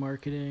movie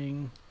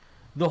marketing.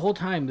 The whole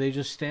time they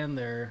just stand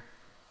there.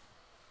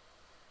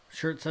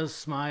 Shirt says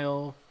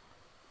smile.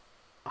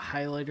 A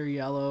highlighter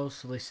yellow,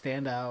 so they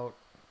stand out.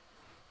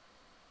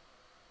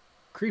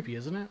 Creepy,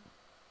 isn't it?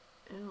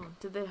 Ew.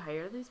 Did they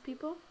hire these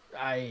people?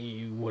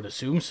 I would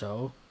assume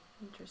so.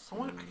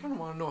 Interesting. I kind of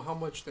want to know how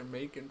much they're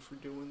making for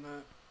doing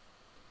that.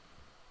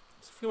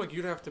 I feel like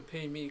you'd have to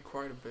pay me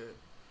quite a bit.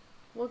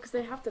 Well, because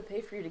they have to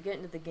pay for you to get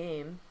into the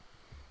game.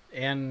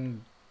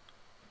 And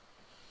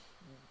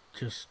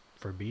just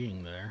for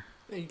being there.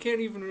 Yeah, you can't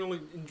even really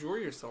enjoy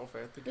yourself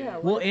at the game. Yeah,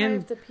 Well, what if I and-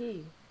 have to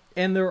pee?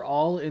 And they're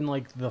all in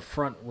like the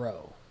front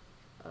row.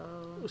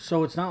 Oh,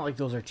 So it's not like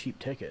those are cheap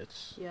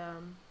tickets. yeah.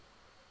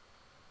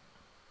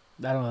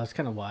 I don't know, that's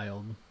kind of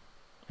wild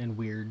and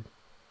weird.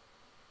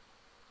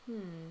 I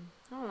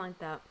don't like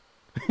that.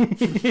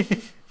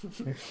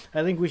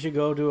 I think we should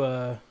go to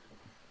a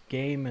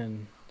game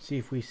and see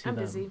if we see I'm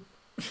them. busy.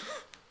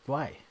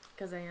 Why?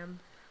 Because I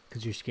am.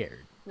 Because you're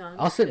scared. No, I'm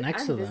I'll sit bu-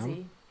 next I'm to busy.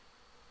 them.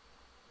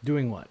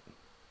 Doing what?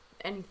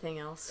 Anything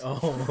else.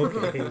 Oh,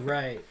 okay,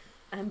 right.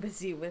 I'm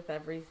busy with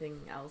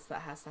everything else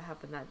that has to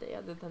happen that day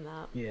other than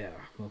that. Yeah,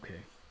 okay.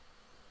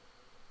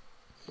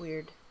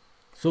 Weird.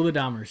 So the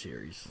Dahmer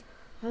series.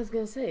 I was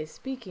going to say,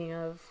 speaking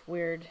of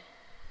weird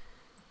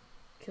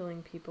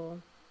killing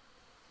people,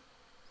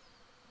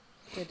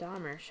 the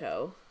Dahmer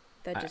show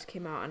that just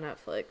came out on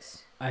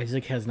Netflix.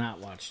 Isaac has not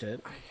watched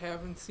it. I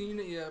haven't seen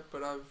it yet,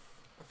 but I've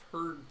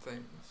heard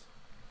things.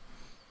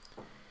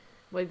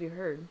 What have you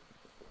heard?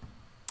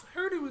 I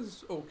heard it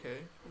was okay.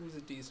 It was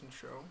a decent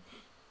show.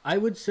 I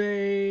would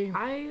say...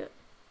 I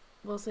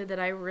will say that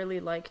I really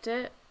liked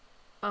it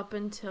up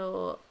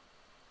until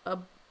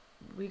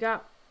we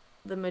got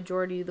the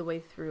majority of the way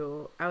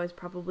through. I was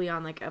probably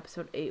on like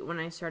episode 8 when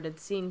I started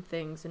seeing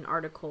things in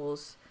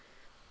articles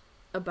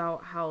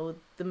about how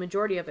the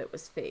majority of it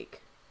was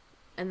fake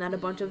and that a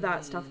bunch of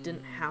that stuff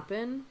didn't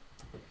happen.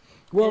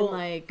 Well, and,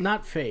 like,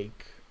 not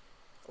fake.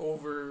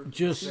 Over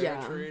Just-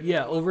 exaggerated.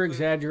 Yeah, a little over bit.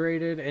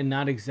 exaggerated and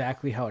not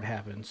exactly how it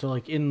happened. So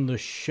like in the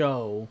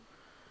show,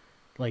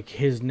 like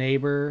his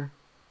neighbor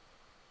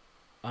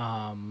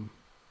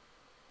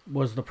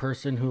was the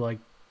person who like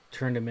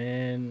turned him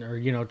in or,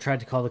 you know, tried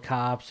to call the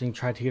cops and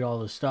tried to get all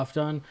this stuff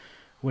done.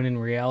 when in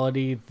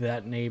reality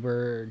that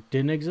neighbor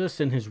didn't exist,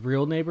 and his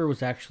real neighbor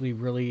was actually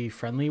really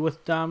friendly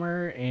with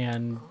Dahmer,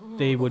 and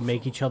they would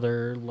make each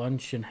other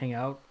lunch and hang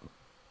out.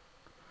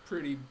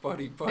 Pretty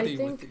buddy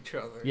with each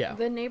other. Yeah.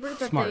 The neighbor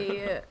that Smart.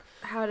 they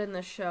had in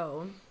the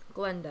show,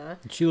 Glenda.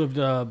 She lived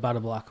about a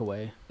block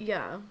away.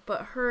 Yeah,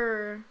 but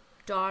her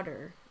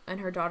daughter and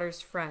her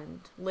daughter's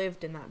friend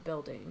lived in that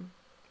building.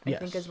 I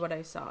think is what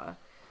I saw.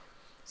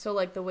 So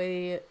like the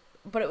way,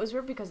 but it was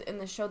weird because in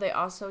the show they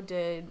also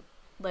did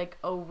like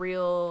a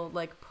real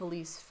like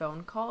police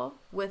phone call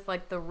with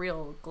like the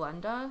real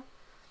Glenda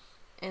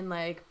and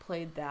like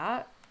played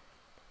that.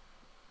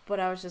 But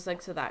I was just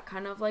like, so that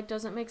kind of like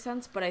doesn't make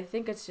sense. But I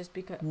think it's just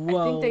because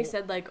I think they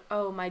said like,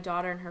 oh, my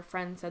daughter and her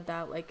friend said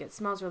that like it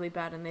smells really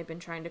bad, and they've been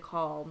trying to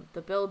call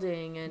the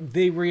building, and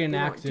they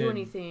reenacted. They don't do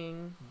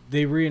anything.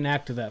 They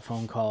reenacted that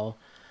phone call,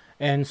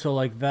 and so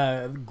like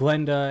the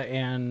Glenda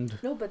and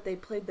no, but they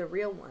played the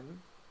real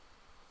one.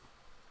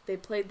 They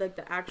played like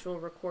the actual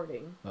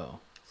recording. Oh.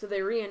 So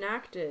they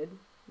reenacted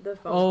the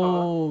phone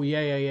call. Oh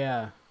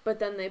yeah. But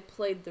then they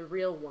played the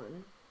real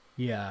one.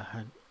 Yeah.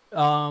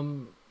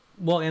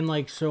 Well, and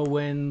like, so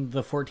when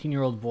the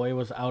 14-year-old boy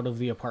was out of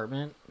the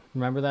apartment,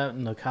 remember that?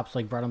 And the cops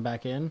like brought him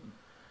back in?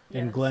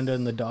 Yes. And Glenda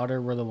and the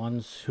daughter were the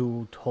ones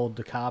who told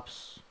the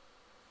cops,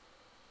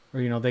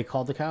 or, they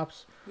called the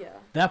cops? Yeah.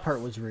 That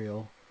part was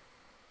real.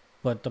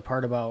 But the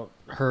part about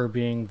her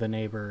being the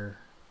neighbor,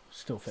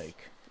 still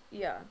fake.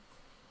 Yeah.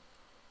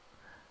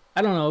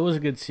 I don't know, it was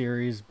a good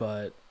series,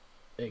 but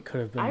it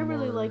could have been I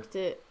really liked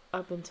it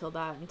up until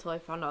I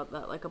found out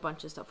that like a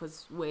bunch of stuff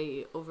was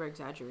way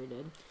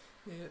over-exaggerated.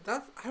 Yeah,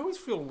 I always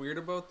feel weird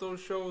about those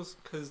shows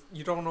because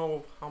you don't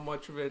know how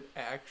much of it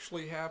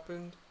actually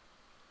happened.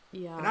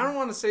 Yeah. And I don't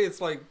want to say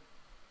it's like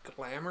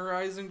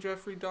glamorizing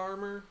Jeffrey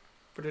Dahmer,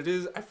 but it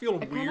is. I feel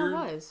weird. It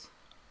was.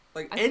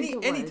 Like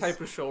any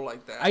type of show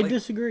like that. I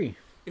disagree.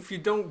 If you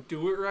don't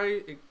do it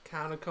right, it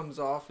kind of comes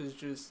off as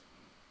just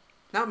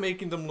not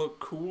making them look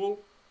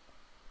cool,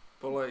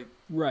 but like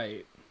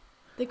right.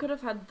 They could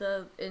have had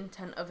the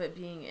intent of it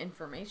being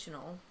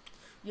informational.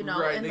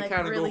 Right, and they like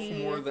kind of really, go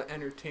for more of the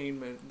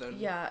entertainment than...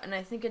 Yeah, and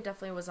I think it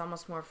definitely was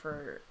almost more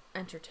for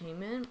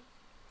entertainment.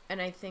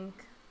 And I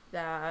think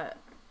that...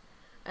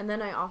 And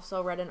then I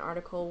also read an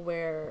article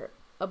where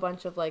a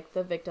bunch of, like,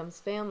 the victims'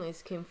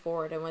 families came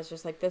forward and was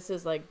just like, this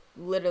is, like,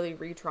 literally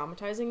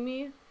re-traumatizing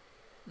me.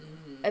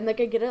 Mm-hmm. And,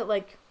 like, I get it,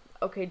 like,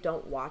 okay,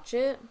 don't watch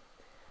it.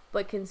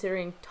 But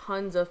considering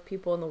tons of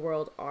people in the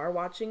world are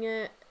watching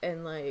it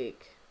and,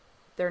 like,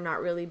 they're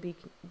not really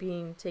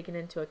being taken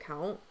into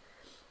account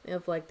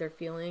of like their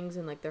feelings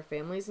and like their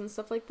families and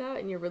stuff like that,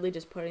 and you're really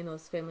just putting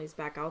those families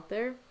back out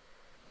there.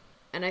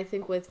 And I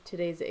think with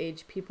today's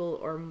age, people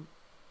are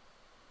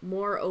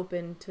more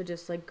open to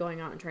just like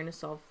going out and trying to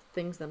solve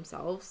things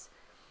themselves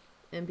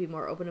and be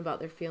more open about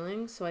their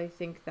feelings. So I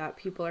think that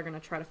people are going to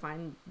try to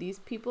find these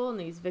people and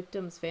these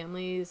victims'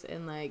 families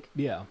and like,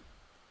 yeah,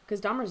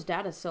 because Dahmer's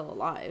dad is still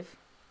alive.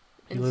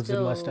 He lives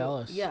in West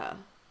Dallas. Yeah.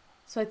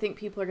 So I think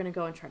people are going to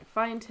go and try to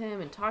find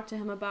him and talk to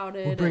him about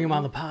it. We'll bring him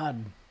on the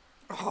pod.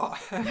 Oh,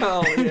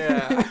 hell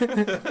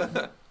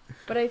yeah.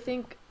 But I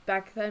think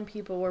back then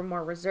people were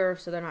more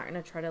reserved, so they're not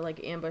going to try to,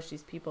 like, ambush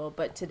these people.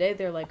 But today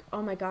they're like,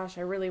 oh, my gosh,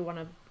 I really want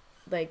to,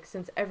 like,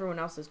 since everyone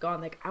else is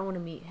gone, like, I want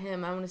to meet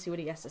him. I want to see what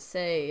he has to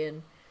say.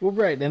 And well,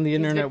 right, and the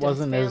internet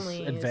wasn't as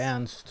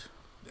advanced.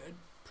 It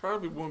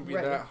probably wouldn't be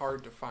that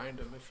hard to find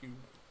him if you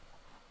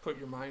put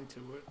your mind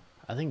to it.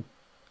 I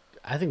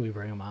think we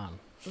bring him on.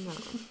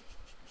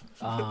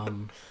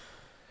 No.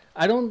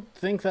 I don't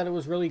think that it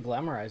was really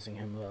glamorizing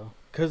him, though.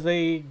 Because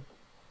they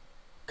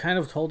kind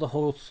of told the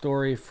whole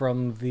story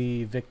from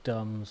the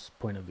victim's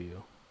point of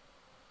view.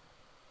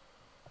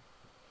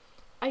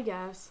 I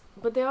guess.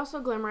 But they also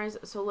glamorize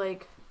it. So,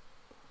 like,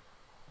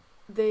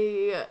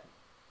 they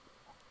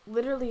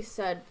literally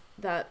said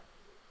that...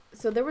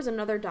 So there was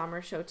another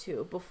Dahmer show,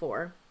 too,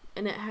 before.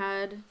 And it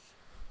had...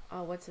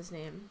 Oh, what's his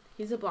name?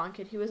 He's a blonde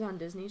kid. He was on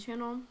Disney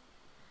Channel.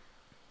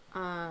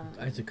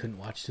 Isaac couldn't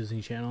watch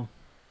Disney Channel.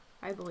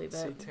 I believe it.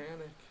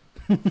 Satanic.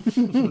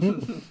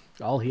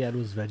 All he had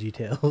was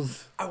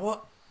VeggieTales. I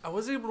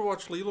was able to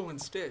watch Lilo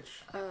and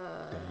Stitch.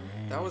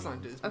 That was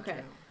on Disney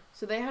Channel.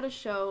 So they had a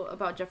show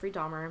about Jeffrey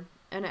Dahmer,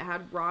 and it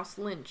had Ross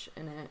Lynch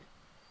in it,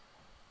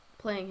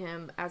 playing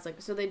him as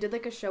like. So they did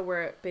like a show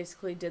where it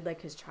basically did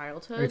like his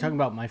childhood. Are you talking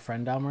about My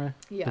Friend Dahmer?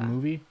 Yeah. The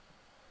movie?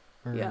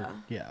 Yeah.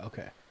 Yeah.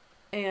 Okay.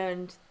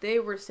 And they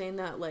were saying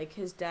that like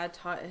his dad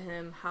taught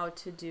him how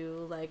to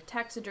do like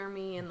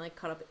taxidermy and like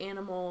cut up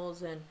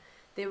animals, and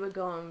they would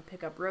go and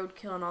pick up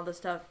roadkill and all this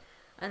stuff.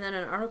 And then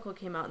an article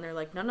came out and they're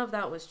like, none of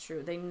that was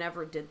true. They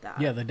never did that.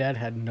 Yeah, the dad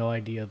had no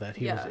idea that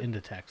he was into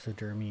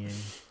taxidermy.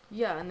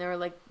 Yeah, and they were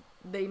like,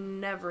 they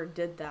never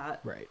did that.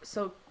 Right.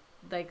 So,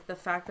 like, the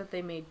fact that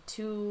they made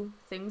two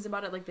things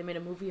about it, like they made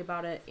a movie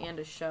about it and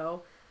a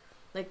show,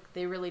 like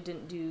they really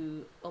didn't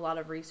do a lot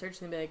of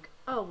research. And they'd be like,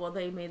 oh, well,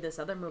 they made this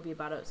other movie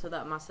about it, so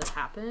that must have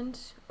happened.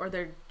 Or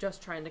they're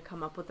just trying to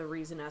come up with a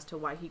reason as to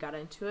why he got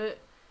into it,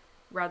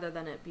 rather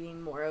than it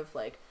being more of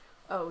like,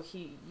 oh,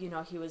 he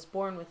was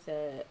born with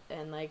it,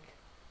 and like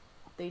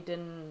they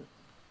didn't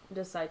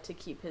decide to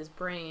keep his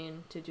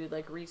brain to do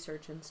like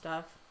research and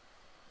stuff.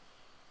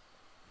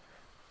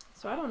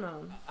 So I don't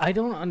know. I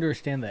don't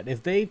understand that.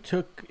 If they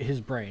took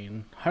his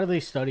brain, how do they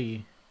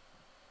study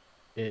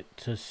it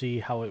to see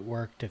how it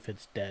worked if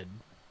it's dead?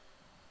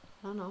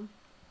 I don't know.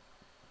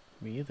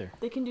 Me either.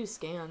 They can do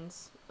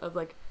scans of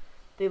like,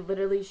 they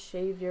literally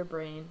shave your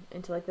brain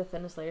into like the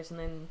thinnest layers, and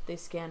then they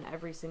scan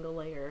every single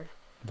layer.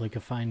 Like a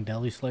fine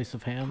deli slice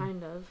of ham?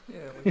 Kind of.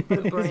 Yeah, like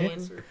The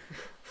brain.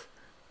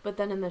 But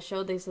then in the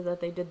show they said that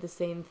they did the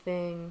same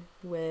thing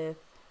with,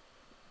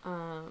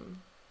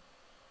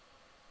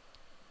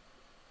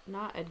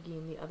 not Ed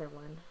Gein, the other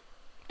one.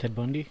 Ted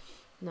Bundy?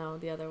 No,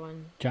 the other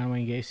one. John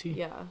Wayne Gacy?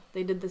 Yeah,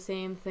 they did the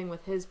same thing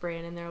with his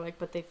brain, and they're like,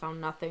 but they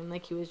found nothing.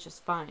 Like, he was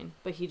just fine,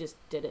 but he just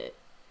did it.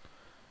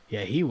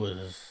 Yeah, he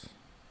was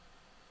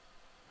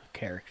a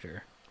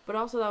character. But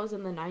also, that was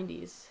in the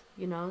 90s,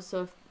 you know?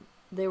 So if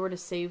they were to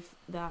save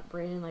that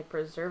brain and, like,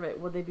 preserve it,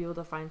 would they be able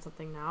to find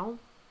something now?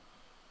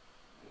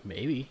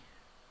 Maybe.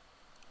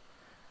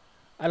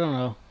 I don't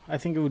know. I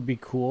think it would be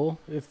cool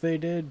if they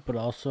did, but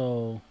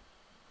also,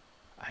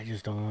 I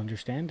just don't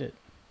understand it.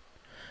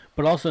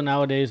 But also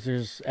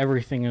nowadays,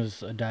 everything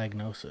is a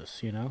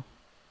diagnosis, you know?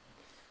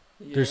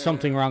 Yeah, There's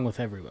something wrong with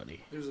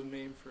everybody. There's a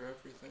name for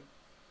everything.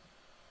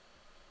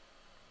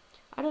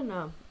 I don't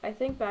know. I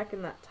think back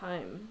in that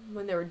time,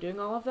 when they were doing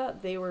all of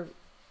that, they were,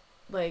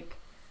 like,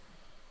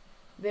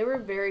 they were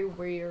very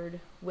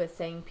weird with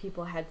saying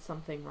people had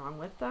something wrong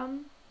with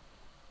them.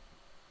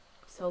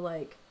 So,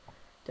 like,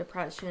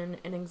 depression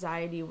and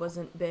anxiety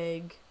wasn't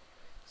big.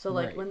 So,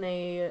 like, Right. when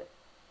they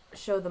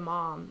show the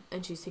mom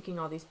and she's taking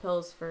all these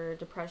pills for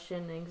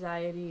depression,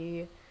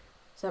 anxiety,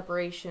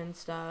 separation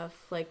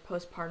stuff, like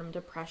postpartum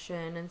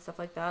depression and stuff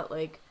like that,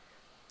 like,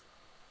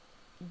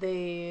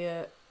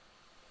 they,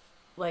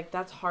 like,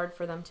 that's hard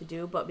for them to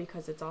do, but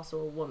because it's also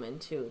a woman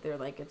too, they're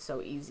like, it's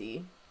so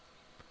easy.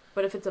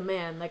 But if it's a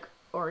man, like,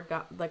 or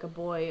like a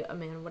boy, a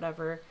man,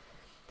 whatever,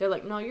 they're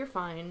like, no, you're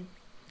fine.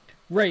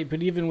 Right,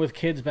 but even with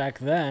kids back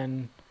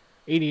then,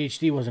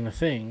 ADHD wasn't a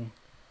thing.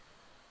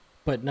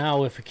 But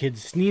now if a kid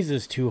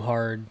sneezes too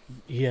hard,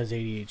 he has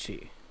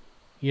ADHD.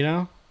 You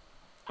know?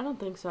 I don't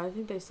think so. I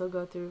think they still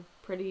go through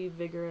pretty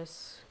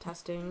vigorous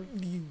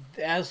testing.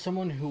 As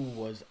someone who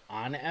was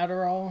on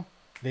Adderall,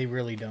 they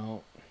really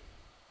don't.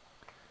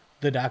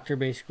 The doctor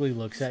basically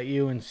looks at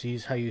you and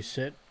sees how you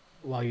sit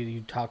while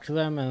you talk to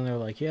them, and they're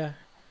like, yeah,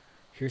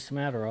 here's some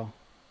Adderall.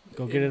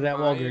 Go get it at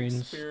Walgreens. In my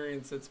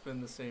experience, it's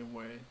been the same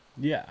way.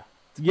 Yeah.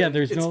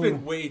 It's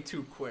been way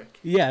too quick.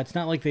 Yeah, it's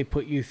not like they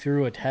put you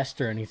through a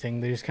test or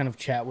anything. They just kind of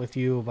chat with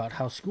you about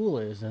how school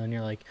is, and then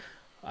you're like,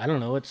 I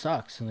don't know, it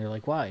sucks. And they're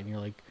like, why? And you're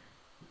like,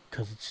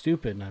 because it's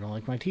stupid and I don't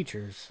like my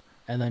teachers.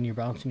 And then you're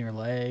bouncing your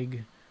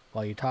leg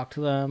while you talk to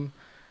them,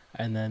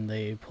 and then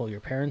they pull your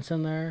parents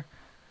in there,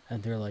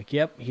 and they're like,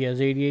 yep, he has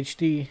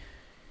ADHD.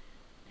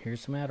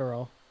 Here's some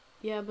Adderall.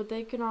 Yeah, but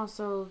they can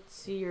also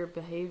see your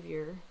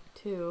behavior,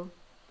 too.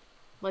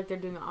 Like, they're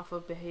doing it off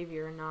of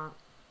behavior and not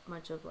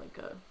much of, like,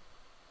 a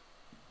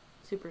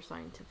super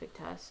scientific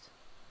test.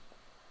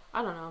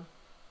 I don't know.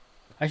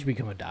 I should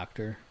become a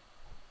doctor.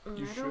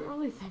 You I should. don't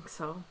really think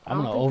so. I'm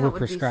I going don't to think that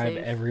would be overprescribe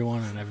safe.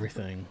 everyone and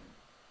everything.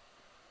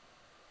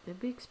 It'd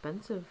be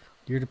expensive.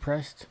 You're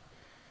depressed?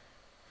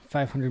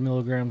 500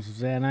 milligrams of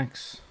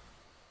Xanax?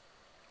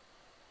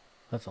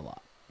 That's a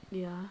lot.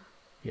 Yeah.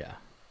 Yeah.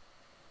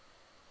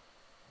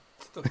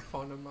 It's the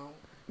fun amount.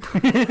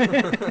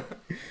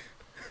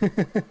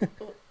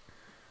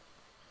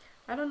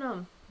 I don't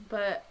know,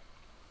 but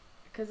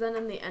because then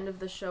in the end of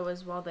the show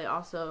as well, they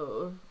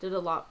also did a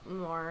lot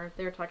more.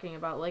 They were talking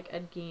about like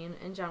Ed Gein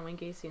and John Wayne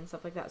Gacy and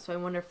stuff like that. So I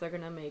wonder if they're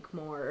gonna make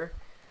more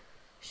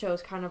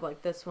shows kind of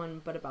like this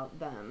one, but about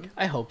them.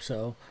 I hope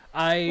so.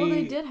 Well,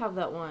 they did have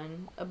that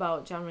one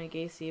about John Wayne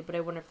Gacy, but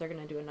I wonder if they're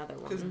gonna do another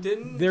Because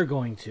one. They're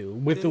going to.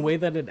 With the way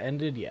that it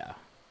ended, yeah.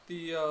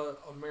 The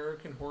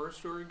American Horror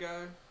Story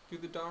guy do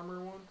the Dahmer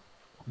one?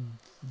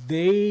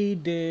 They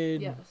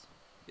did... Yes.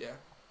 Yeah.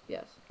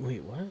 Yes.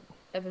 Wait, what?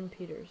 Evan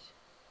Peters.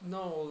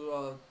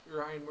 No,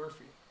 Ryan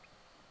Murphy,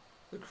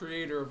 the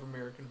creator of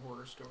American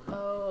Horror Story.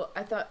 Oh,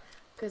 I thought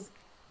because.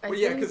 Well,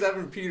 yeah, because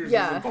Evan Peters is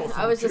in both of them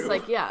I was just too.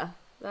 like, yeah,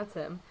 that's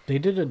him. They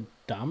did a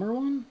Dahmer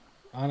one?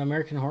 On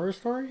American Horror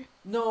Story?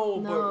 No,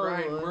 but No.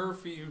 Ryan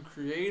Murphy, who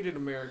created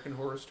American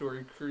Horror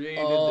Story,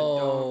 created the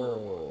Dahmer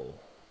one.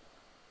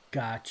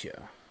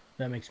 Gotcha.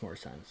 That makes more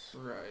sense.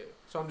 Right.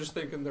 So I'm just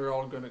thinking they're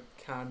all going to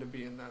kind of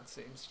be in that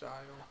same style.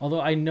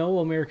 Although I know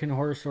American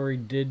Horror Story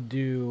did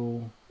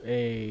do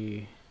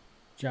a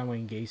John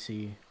Wayne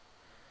Gacy.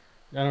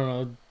 I don't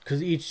know,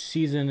 because each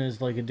season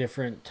is like a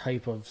different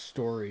type of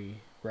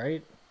story,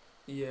 right?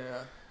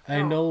 Yeah.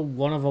 I know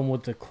one of them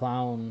with the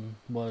clown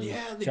was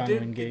John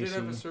Wayne Gacy. They did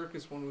have a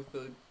circus one with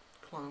the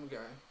clown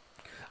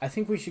guy. I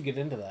think we should get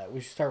into that. We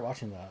should start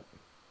watching that.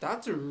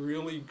 That's a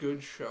really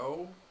good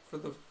show for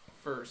the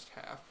first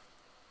half.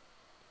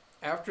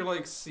 After,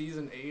 like,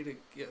 season 8,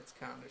 it gets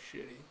kind of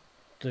shitty.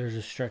 They're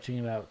just stretching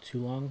it out too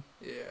long?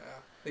 Yeah.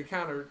 They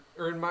kind of,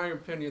 or in my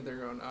opinion, they're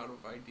going out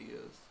of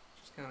ideas.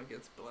 Just kind of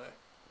gets bleh.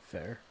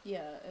 Fair.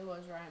 Yeah, it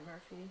was Ryan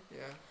Murphy.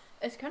 Yeah.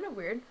 It's kind of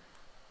weird,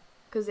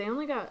 because they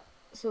only got...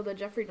 So the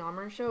Jeffrey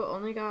Dahmer show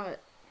only got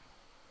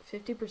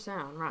 50%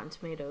 on Rotten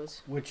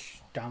Tomatoes.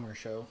 Which Dahmer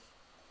show?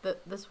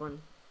 This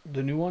one.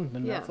 The new one?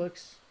 The Yeah.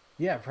 Netflix?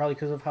 Yeah, probably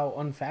because of how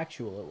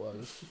unfactual it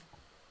was.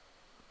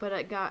 But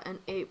it got an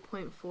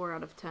 8.4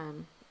 out of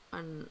 10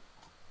 on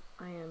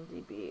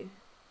IMDb.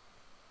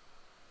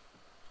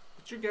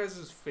 What's your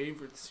guys'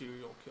 favorite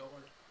serial killer?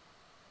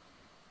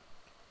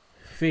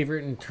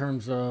 Favorite in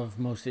terms of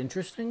most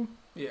interesting?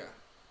 Yeah.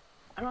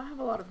 I don't have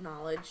a lot of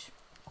knowledge,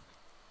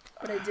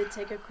 but I did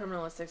take a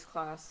criminalistics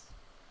class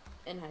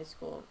in high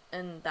school,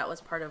 and that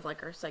was part of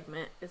like our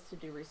segment, is to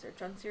do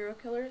research on serial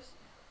killers.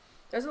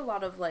 There's a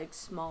lot of like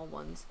small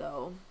ones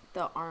though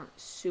that aren't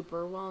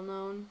super well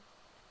known,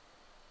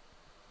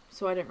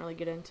 so I didn't really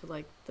get into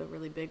like the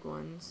really big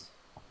ones.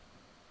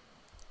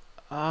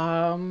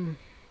 And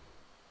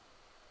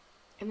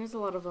there's a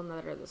lot of them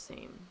that are the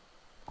same.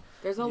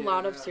 There's a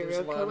lot of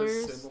serial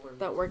killers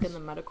that work in the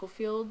medical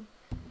field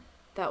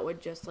that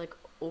would just like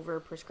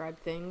over-prescribe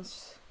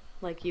things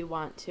like you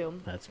want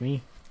to. That's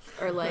me.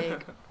 Or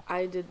like,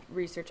 I did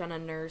research on a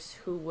nurse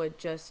who would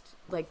just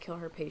like kill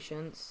her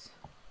patients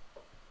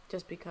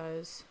just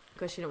because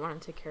she didn't want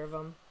to take care of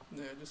them.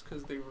 Yeah, just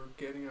because they were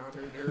getting on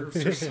her nerves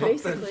or something.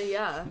 Basically,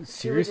 yeah.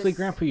 Seriously,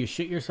 Grandpa, you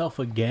shit yourself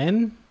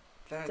again?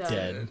 That's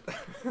dead.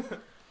 It.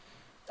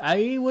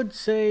 I would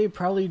say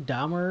probably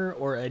Dahmer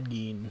or Ed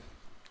Gein.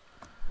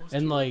 Those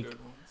And two are like,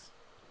 good ones.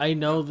 I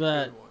know Not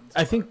that, good ones,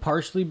 I think but-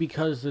 partially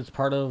because it's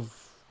part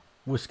of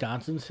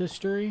Wisconsin's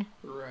history,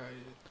 Right.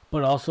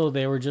 but also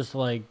they were just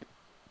like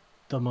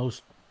the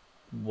most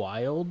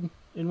wild,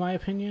 in my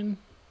opinion,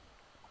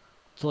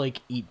 to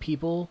like eat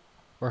people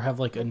or have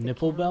like a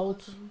nipple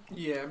belt.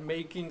 Yeah,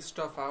 making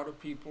stuff out of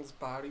people's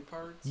body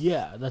parts.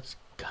 Yeah, that's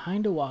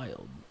kind of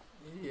wild.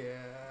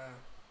 Yeah.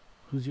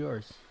 Who's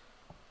yours?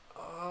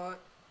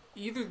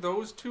 Either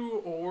those two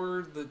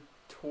or the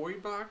toy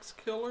box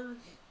killer.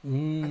 I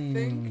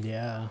think-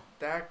 Yeah.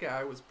 That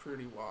guy was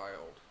pretty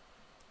wild.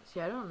 See,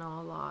 I don't know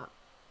a lot.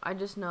 I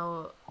just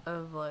know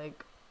of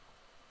like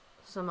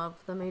some of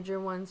the major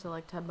ones, so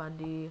like Ted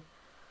Bundy,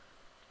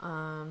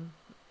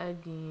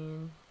 Ed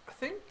Gein. I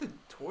think the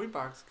toy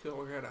box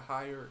killer had a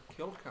higher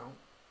kill count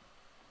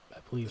I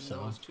believe than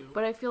so. those two.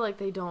 But I feel like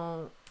they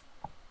don't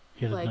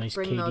He had a like nice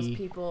bring those KD.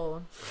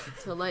 people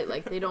to light.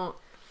 Like they don't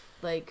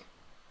like.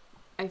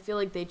 I feel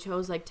like they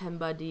chose like Ted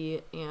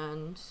Bundy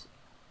and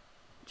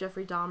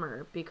Jeffrey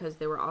Dahmer because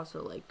they were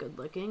also like good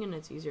looking, and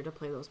it's easier to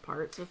play those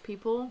parts of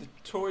people. The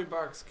toy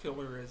box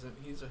killer isn't.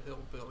 He's a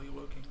hillbilly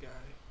looking guy.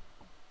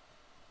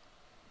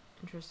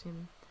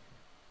 Interesting.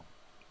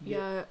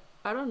 Yeah,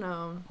 I don't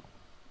know.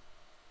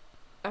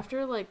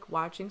 After like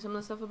watching some of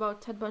the stuff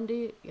about Ted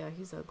Bundy, yeah,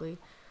 he's ugly.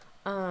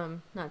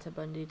 Not Ted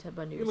Bundy. Ted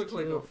Bundy He was looked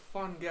cute. like a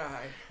fun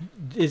guy.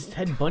 Is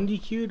Ted Bundy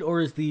cute,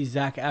 or is the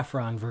Zac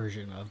Efron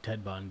version of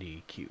Ted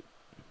Bundy cute?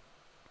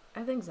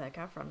 I think Zac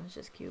Efron is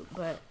just cute,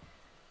 but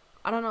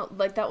I don't know.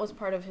 Like that was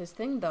part of his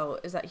thing, though,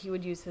 is that he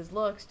would use his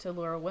looks to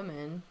lure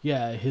women.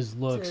 Yeah, his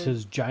looks, To-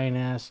 his giant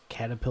ass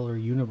caterpillar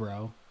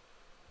unibrow.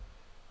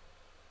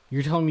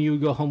 You're telling me you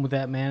would go home with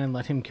that man and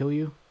let him kill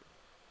you?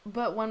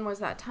 But when was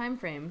that time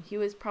frame? He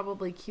was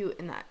probably cute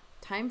in that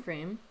time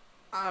frame.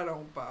 I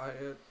don't buy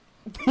it.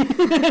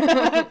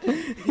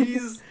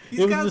 It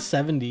was got, the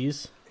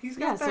 70s. he's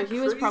Yeah, got so that he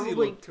was crazy probably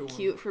look to him.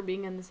 cute for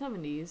being in the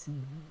 70s.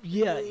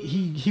 Yeah,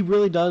 he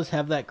really does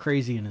have that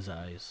crazy in his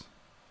eyes.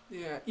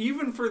 Yeah,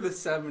 even for the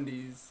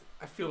 70s,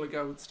 I feel like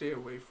I would stay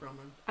away from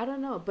him. I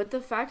don't know, but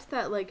the fact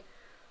that like,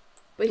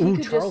 but he Ooh,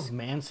 could Charles just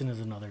Manson is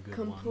another good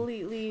one.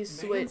 completely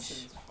switch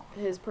Manson's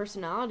fun. his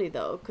personality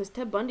though, because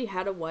Ted Bundy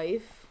had a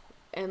wife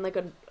and like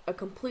a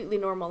completely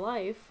normal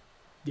life,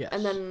 Yes.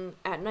 and then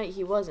at night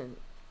he wasn't.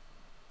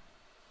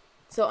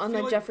 So I feel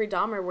unlike like- Jeffrey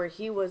Dahmer, where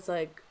he was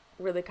like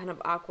really kind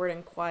of awkward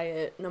and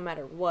quiet no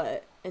matter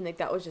what, and like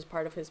that was just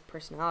part of his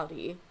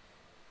personality.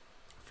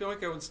 I feel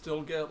like I would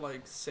still get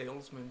like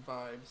salesman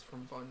vibes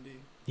from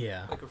Bundy.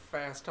 Yeah. Like a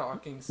fast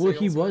talking Well, salesman.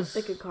 he was.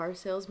 Like a car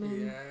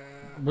salesman.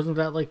 Yeah. Wasn't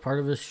that like part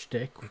of his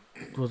shtick?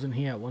 Wasn't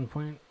he at one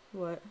point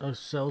What? a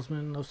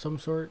salesman of some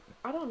sort?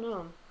 I don't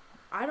know.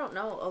 I don't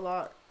know a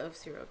lot of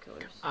serial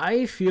killers.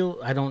 I feel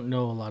I don't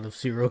know a lot of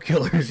serial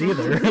killers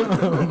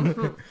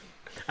either.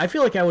 I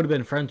feel like I would have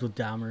been friends with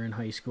Dahmer in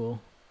high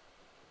school.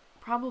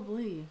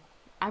 Probably.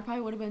 I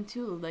probably would have been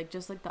too, like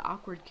just like the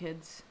awkward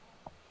kids.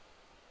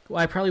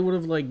 Well, I probably would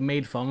have like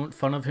made fun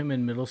of him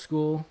in middle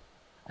school,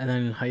 and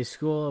then in high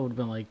school I would have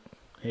been like,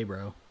 "Hey,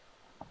 bro,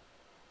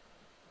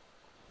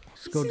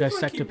 let's He go seems like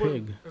dissect he a pig."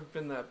 wouldn't have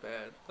been that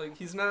bad. Like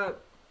he's not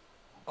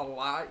a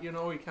lot, you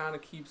know. He kind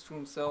of keeps to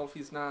himself.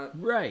 He's not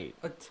Right.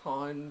 a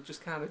ton.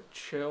 Just kind of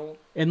chill.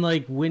 And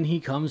like when he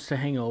comes to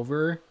hang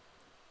over,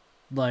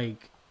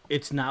 like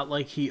it's not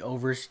like he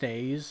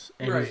overstays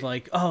and he's Right.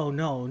 like, "Oh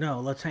no,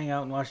 let's hang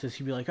out and watch this."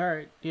 He'd be like, "All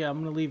right, yeah, I'm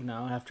gonna leave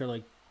now." After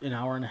like an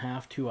hour and a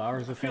half, 2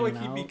 hours I of feel like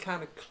hanging he'd out. be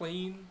kind of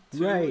clean,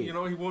 too. Right. You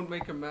know, he won't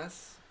make a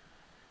mess.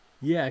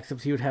 Yeah,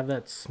 except he would have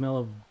that smell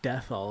of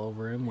death all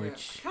over him, Yeah.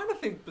 which I kind of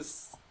think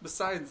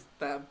besides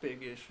that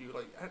big issue,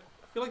 like, I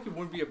feel like he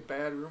wouldn't be a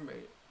bad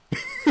roommate.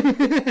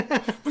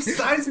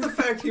 Besides the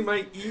fact he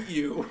might eat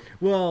you.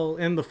 Well,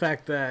 and the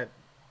fact that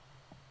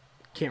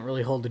can't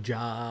really hold a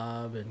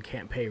job and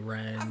can't pay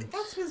rent. I mean,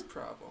 that's his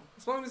problem.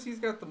 As long as he's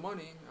got the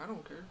money, I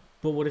don't care.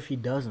 But what if he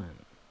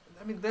doesn't?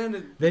 I mean,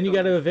 then you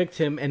got to evict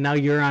him, and now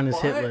you're on his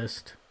hit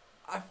list.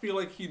 I feel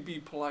like he'd be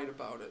polite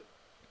about it.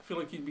 I feel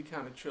like he'd be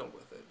kind of chill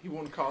with it. He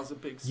wouldn't cause a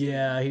big scene.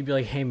 Yeah, he'd be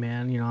like, hey,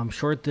 man, you know, I'm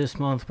short this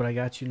month, but I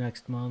got you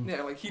next month.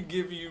 Yeah, like, he'd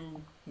give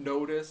you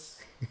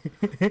notice.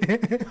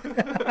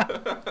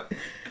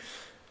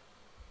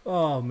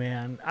 Oh,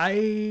 man.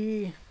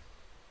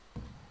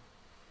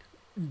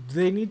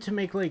 They need to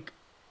make, like...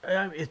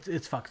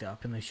 it's fucked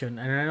up, and they shouldn't.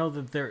 And I know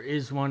that there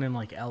is one in,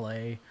 like,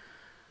 L.A.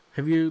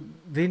 They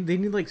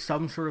need, like,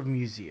 some sort of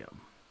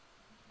museum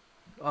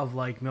of,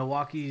 like,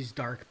 Milwaukee's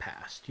dark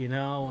past, you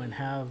know, and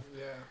have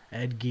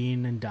Ed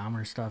Gein and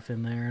Dahmer stuff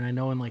in there. And I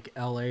know in, like,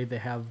 L.A. they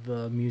have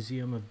the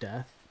Museum of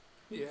Death.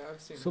 Yeah,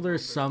 I've seen. So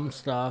there's some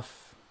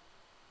stuff.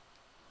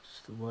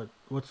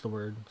 What's the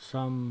word?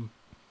 Some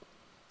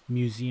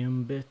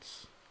museum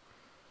bits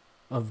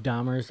of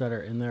Dahmers that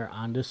are in there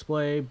on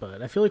display.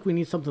 But I feel like we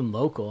need something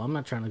local. I'm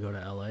not trying to go to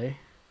L.A.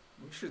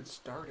 We should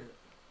start it.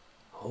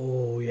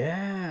 Oh,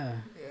 yeah.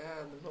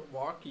 Yeah, the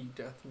Milwaukee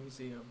Death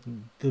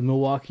Museum. The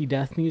Milwaukee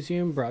Death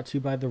Museum, brought to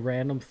you by the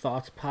Random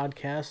Thoughts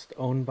podcast,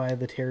 owned by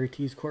the Terry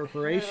Tees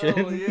Corporation.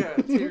 Hell yeah,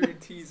 Terry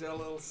Tees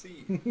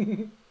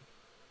LLC.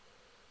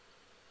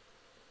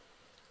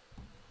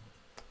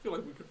 I feel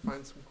like we could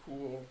find some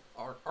cool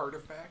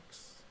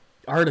artifacts.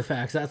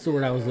 Artifacts, that's the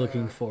word I was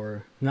looking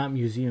for. Not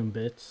museum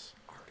bits.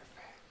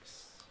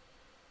 Artifacts.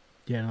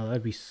 Yeah, no,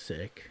 that'd be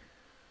sick.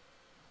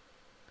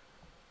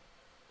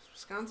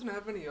 Wisconsin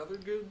have any other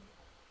good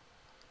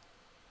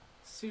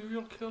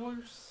serial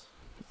killers?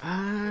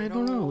 I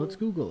don't know. Let's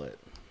Google it.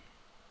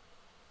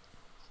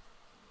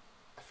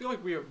 I feel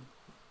like we have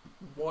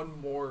one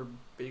more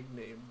big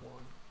name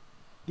one.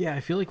 Yeah,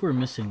 I feel like we're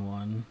missing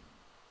one.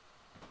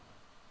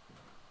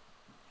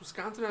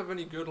 Wisconsin have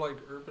any good, like,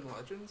 urban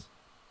legends?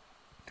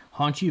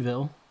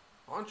 Haunchyville.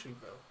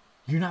 Haunchyville.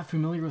 You're not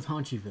familiar with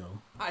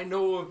Haunchyville? I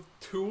know of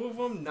two of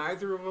them.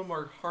 Neither of them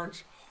are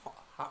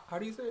how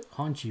do you say it?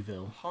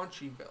 Haunchyville.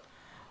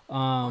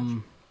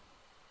 Haunchyville.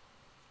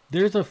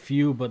 There's a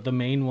few, but the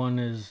main one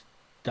is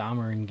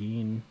Dahmer and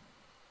Gein.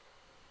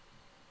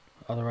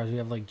 Otherwise, we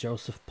have like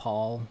Joseph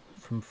Paul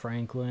from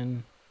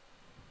Franklin.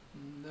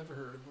 Never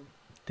heard of him.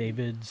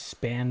 David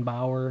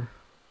Spanbauer.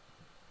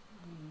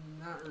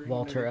 Not really.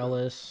 Walter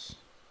Ellis.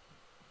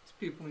 These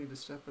people need to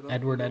step it up.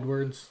 Edward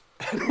Edwards.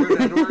 Edward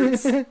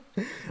Edwards.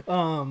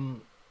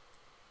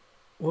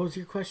 What was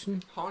your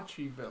question?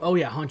 Haunchyville. Oh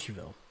yeah,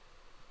 Haunchyville.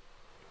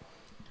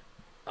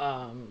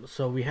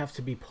 So we have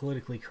to be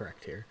politically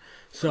correct here.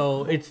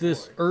 So it's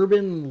this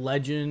urban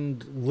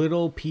legend,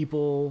 little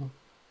people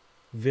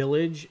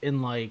village in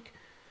like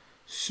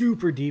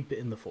super deep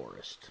in the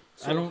forest.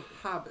 So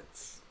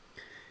hobbits.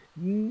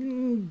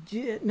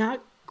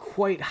 Not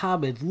quite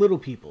hobbits, little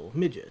people,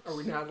 midgets. Are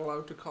we not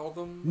allowed to call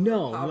them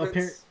no,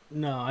 hobbits?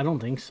 No, I don't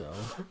think so.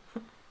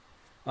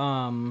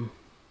 But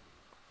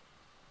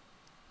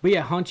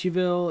yeah,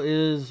 Haunchyville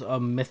is a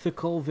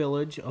mythical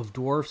village of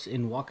dwarfs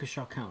in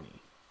Waukesha County.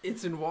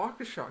 It's in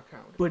Waukesha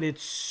County. But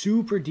it's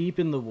super deep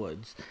in the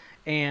woods.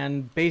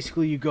 And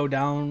basically you go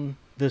down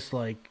this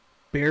like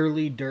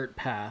barely dirt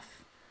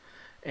path,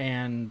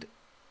 and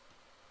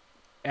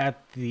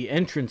at the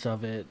entrance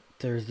of it,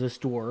 there's this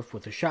dwarf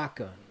with a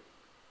shotgun.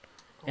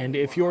 And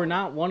if you're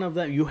not one of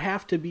them, you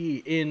have to be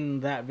in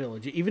that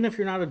village. Even if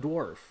you're not a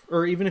dwarf,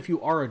 or even if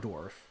you are a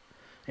dwarf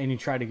and you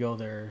try to go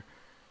there,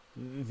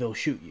 they'll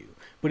shoot you.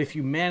 But if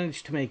you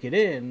manage to make it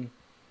in,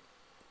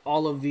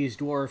 all of these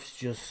dwarfs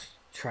just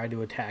try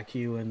to attack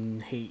you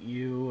and hate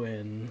you.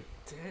 And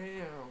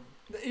damn.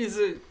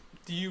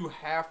 Do you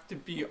have to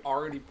be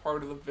already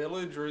part of the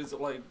village, or is it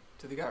like,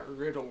 do they got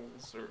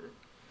riddles or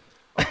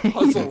a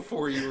puzzle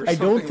for you or I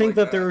something don't think like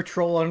that they're a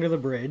troll under the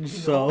bridge,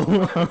 so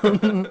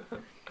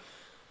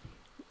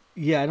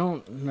yeah, I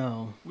don't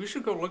know. We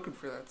should go looking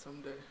for that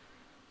someday.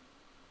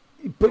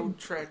 But go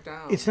track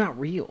down. It's not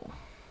real.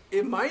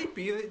 It might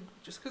be,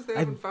 just because they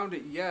haven't found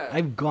it yet.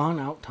 I've gone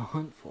out to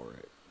hunt for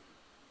it.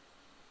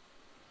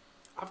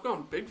 I've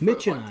gone Bigfoot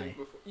Mitch and hunting I.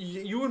 before.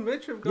 You and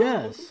Mitch have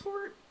gone looking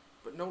for it,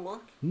 but no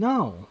luck.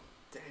 No.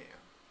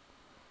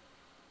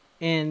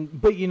 Damn.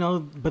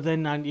 But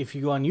then if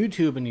you go on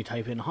YouTube and you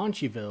type in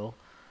Haunchyville,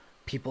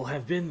 people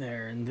have been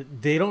there, and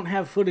they don't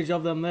have footage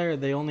of them there.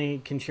 They only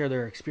can share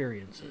their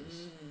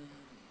experiences.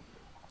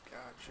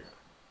 Gotcha.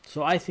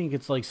 So I think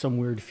it's like some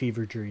weird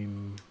fever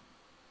dream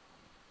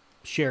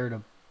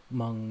shared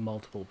among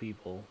multiple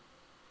people.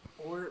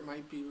 Or it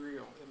might be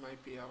real. It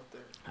might be out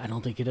there. I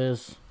don't think it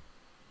is.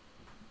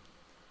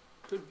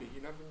 Could be.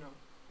 You never know.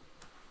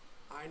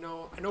 I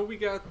know we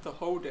got the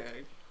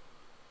Hodag.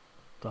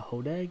 The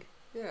Hodag?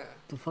 Yeah.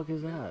 The fuck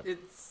is that?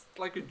 It's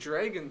like a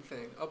dragon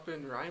thing up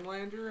in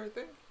Rhinelander, I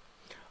think.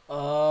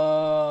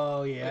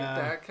 Oh, yeah.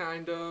 Like that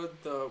kind of.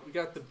 We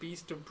got the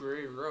Beast of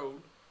Bray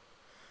Road.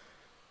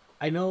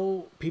 I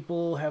know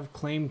people have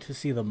claimed to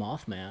see the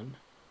Mothman.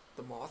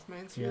 The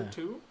Mothman's here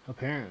too?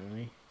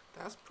 Apparently.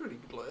 That's pretty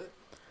lit.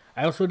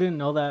 I also didn't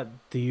know that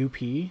the UP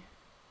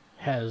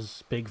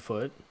has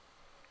Bigfoot.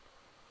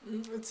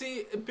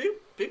 See,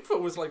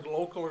 Bigfoot was like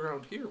local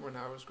around here when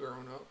I was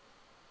growing up.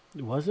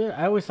 Was it?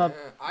 I always thought...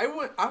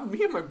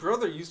 Me and my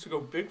brother used to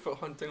go Bigfoot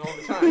hunting all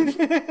the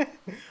time.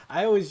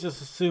 I always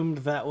just assumed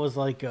that was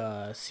like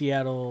a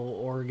Seattle,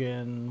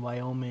 Oregon,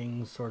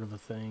 Wyoming sort of a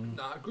thing.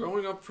 Nah,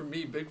 growing up for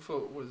me,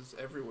 Bigfoot was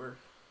everywhere.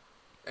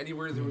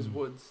 Anywhere there was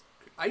woods.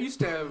 I used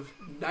to have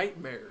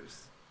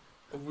nightmares.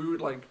 We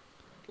would like,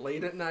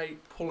 late at night,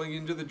 pulling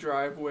into the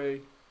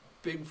driveway,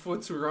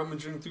 Bigfoot's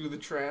rummaging through the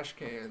trash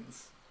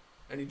cans,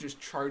 and he just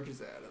charges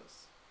at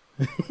us.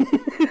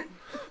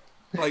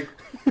 Like...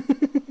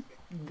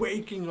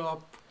 waking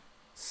up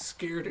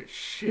scared as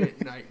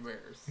shit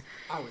nightmares.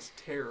 I was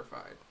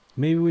terrified.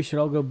 Maybe we should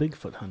all go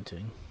Bigfoot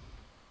hunting.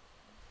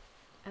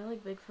 I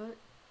like Bigfoot.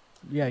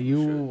 Yeah,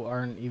 you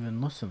aren't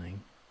even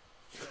listening.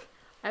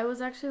 I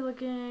was actually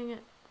looking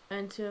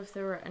into if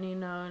there were any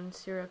known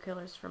serial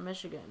killers from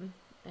Michigan,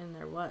 and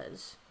there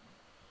was.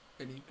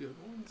 Any good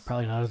ones?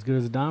 Probably not as good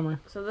as Dahmer.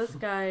 So this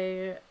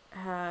guy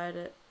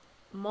had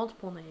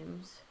multiple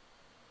names.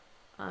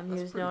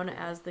 He was known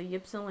as the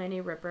Ypsilanti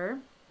Ripper,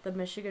 the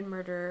Michigan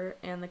Murderer,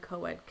 and the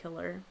Co-ed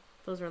Killer.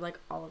 Those were like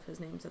all of his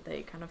names that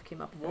they kind of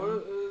came up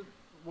with.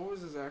 What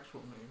was his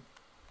actual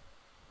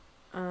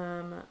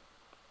name?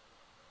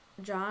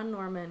 John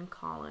Norman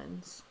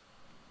Collins.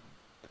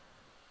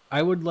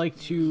 I would like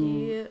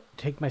to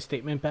take my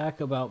statement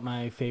back about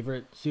my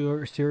favorite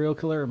serial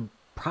killer and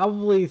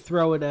probably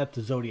throw it at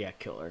the Zodiac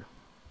Killer.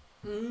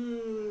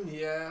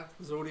 Yeah,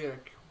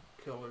 Zodiac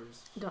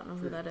Killers. Don't know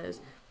who that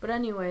is. But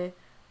anyway,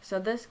 so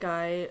this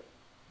guy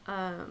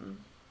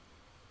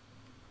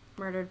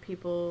murdered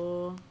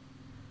people.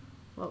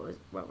 What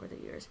were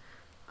the years?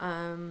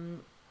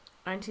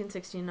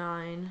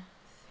 1969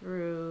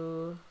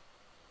 through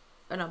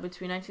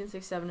between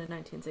 1967 and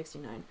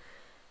 1969,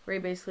 where he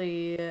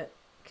basically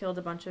killed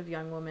a bunch of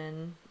young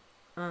women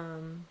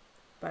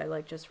by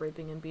like just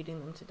raping and beating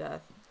them to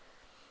death.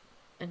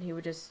 And he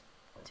would just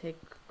take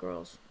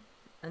girls,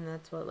 and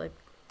that's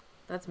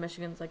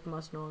Michigan's like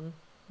most known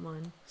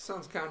one.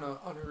 Sounds kind of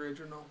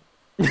unoriginal.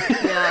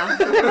 Yeah, it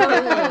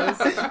really is.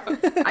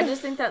 I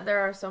just think that there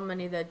are so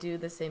many that do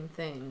the same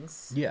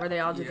things. Yeah. Where they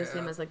all do the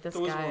same as like this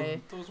guy.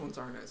 Those ones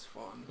aren't as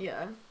fun.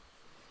 Yeah.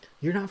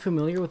 You're not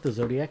familiar with the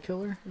Zodiac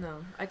Killer?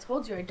 No. I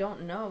told you I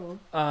don't know.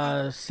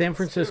 San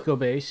Francisco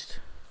based.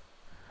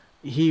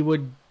 He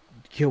would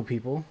kill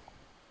people.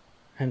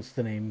 Hence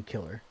the name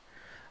Killer.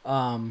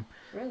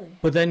 Really?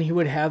 But then he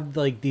would have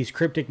like these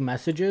cryptic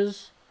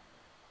messages,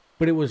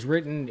 but it was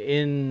written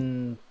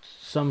in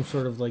some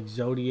sort of like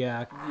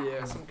zodiac.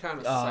 Yeah, some kind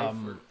of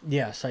cipher.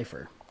 Yeah,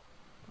 cipher.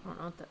 I don't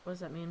know what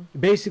does that mean.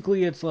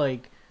 Basically, it's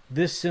like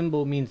this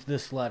symbol means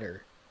this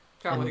letter.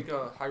 Kind of like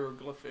a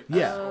hieroglyphic.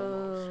 Yeah.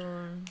 Almost.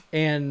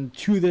 And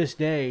to this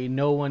day,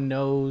 no one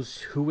knows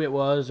who it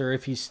was or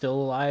if he's still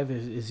alive.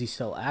 Is he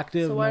still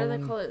active? So why do they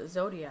call it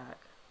Zodiac?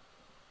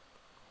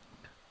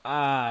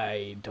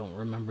 I don't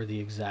remember the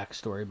exact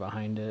story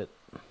behind it.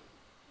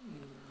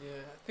 Yeah,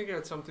 I think it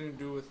had something to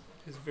do with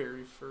his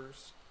very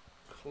first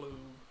clue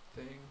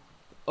thing.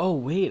 Oh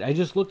wait, I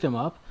just looked him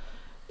up,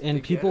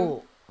 and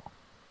people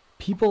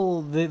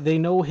they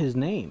know his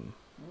name.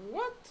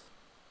 What?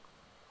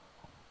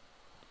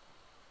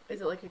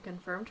 Is it like a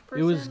confirmed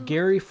person? It was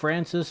Gary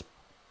Francis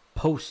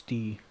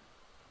Posty.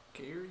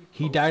 Gary Posty.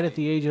 He died at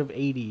the age of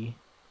 80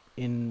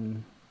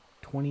 in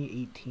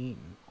 2018.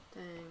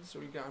 Dang.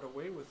 So he got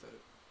away with it.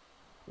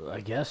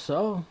 I guess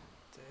so.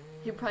 Damn.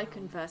 He probably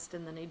confessed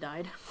and then he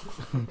died.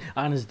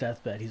 On his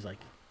deathbed, he's like,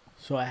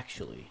 so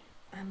actually.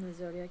 I'm the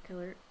Zodiac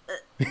Killer.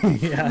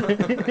 Yeah.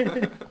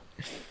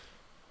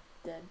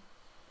 Dead.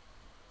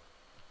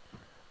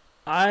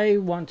 I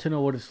want to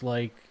know what it's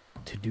like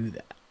to do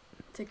that.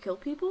 To kill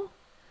people?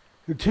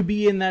 To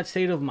be in that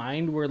state of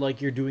mind where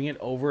like you're doing it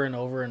over and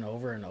over and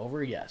over and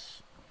over,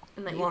 yes.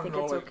 And that you think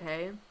it's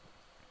okay?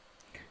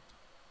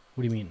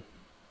 What do you mean?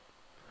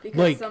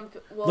 Because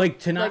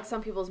like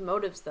some people's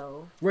motives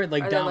though. Right,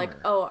 like Dahmer. Like,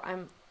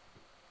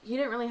 he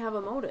didn't really have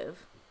a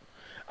motive.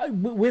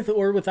 With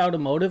or without a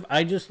motive,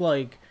 I just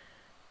like,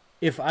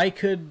 if I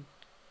could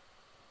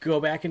go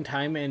back in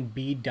time and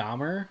be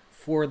Dahmer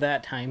for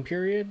that time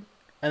period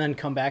and then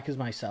come back as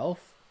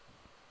myself,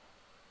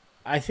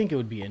 I think it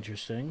would be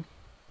interesting.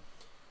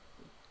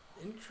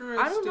 Interesting.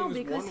 I don't know,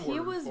 because he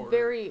was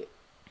very...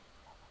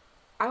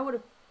 I would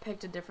have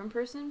picked a different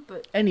person,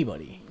 but...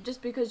 Anybody.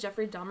 Just because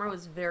Jeffrey Dahmer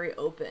was very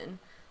open.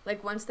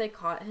 Like, once they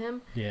caught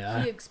him,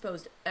 he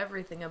exposed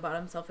everything about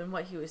himself and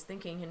what he was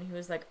thinking, and he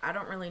was like, I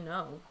don't really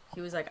know.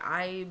 He was like,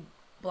 I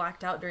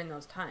blacked out during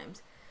those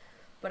times.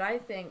 But I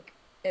think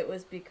it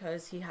was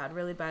because he had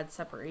really bad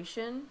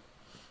separation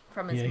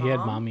from his mom. Yeah, he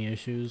had mommy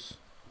issues.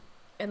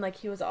 And, like,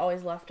 he was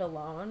always left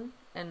alone,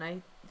 and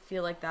I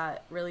feel like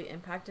that really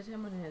impacted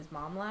him when his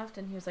mom left,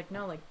 and he was like,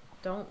 no, like,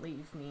 don't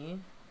leave me.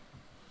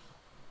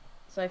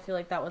 So I feel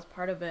like that was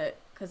part of it,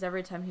 Because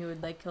every time he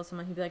would, like, kill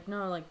someone, he'd be like,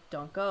 no, like,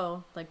 don't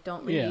go. Like,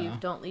 don't leave.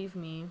 Don't leave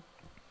me.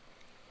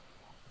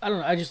 I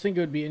don't know. I just think it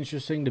would be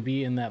interesting to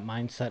be in that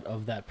mindset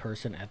of that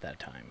person at that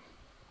time.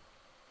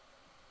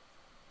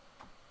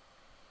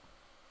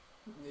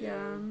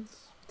 Yeah.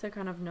 To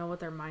kind of know what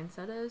their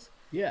mindset is.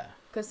 Yeah.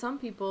 Because some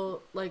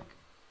people, like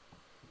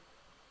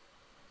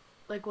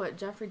what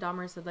Jeffrey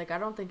Dahmer said, like, I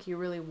don't think he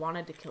really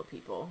wanted to kill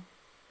people.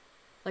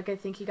 Like, I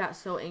think he got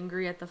so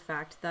angry at the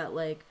fact that,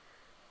 like,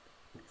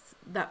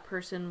 that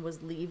person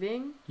was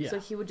leaving. Yeah. So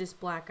he would just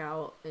black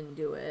out and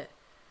do it.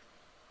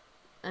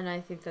 And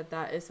I think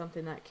that is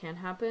something that can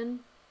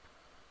happen.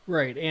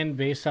 Right. And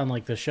based on,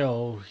 like, the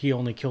show, he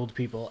only killed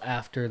people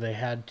after they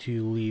had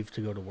to leave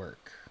to go to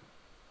work.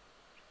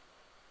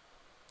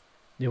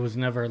 It was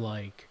never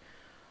like,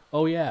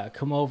 oh yeah,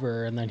 come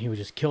over, and then he would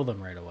just kill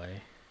them right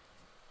away.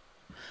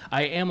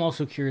 I am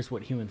also curious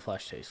what human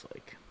flesh tastes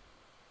like.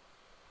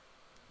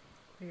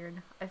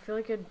 Weird. I feel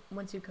like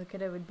once you cook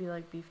it, it would be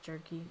like beef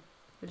jerky.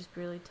 It would just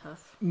be really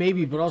tough.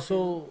 Maybe, but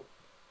also,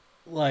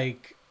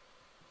 like,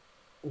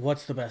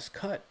 what's the best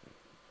cut?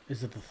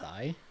 Is it the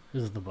thigh?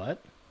 Is it the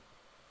butt?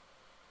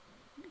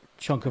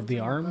 Chunk of the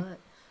arm?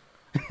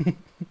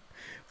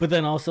 But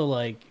then also,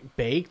 like,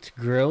 baked,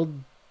 grilled,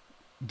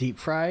 deep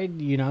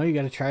fried, you know, you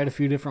got to try it a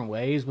few different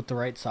ways with the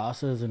right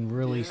sauces and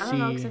really see. I don't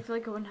know, because I feel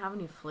like it wouldn't have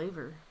any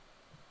flavor.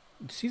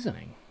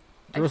 Seasoning.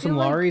 Throw some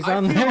Lawry's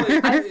on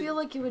there. I feel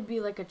like it would be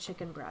like a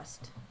chicken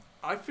breast.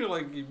 I feel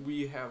like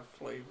we have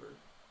flavor.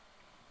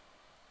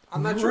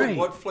 I'm not sure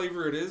what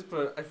flavor it is,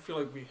 but I feel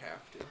like we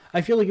have to.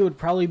 I feel like it would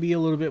probably be a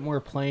little bit more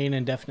plain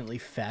and definitely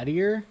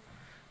fattier,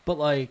 but,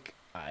 like,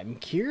 I'm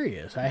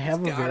curious. I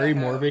have a very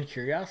morbid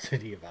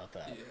curiosity about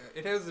that. Yeah,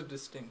 it has a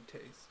distinct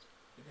taste.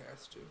 It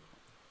has to.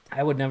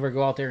 I would never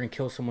go out there and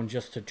kill someone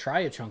just to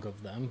try a chunk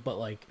of them, but,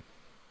 like,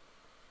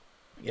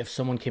 if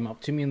someone came up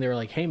to me and they were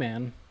like, hey,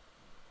 man,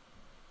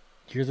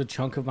 here's a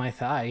chunk of my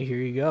thigh, here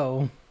you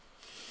go.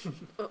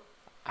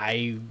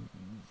 I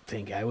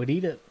think I would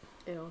eat it.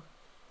 Ew.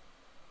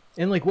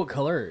 And, like, what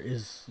color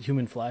is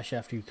human flesh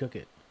after you cook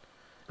it?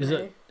 Is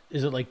it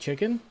like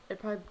chicken?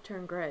 It'd probably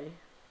turn gray.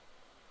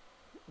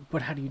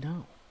 But how do you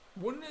know?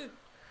 Wouldn't it?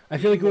 I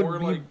feel like it would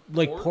be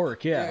like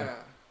pork, yeah.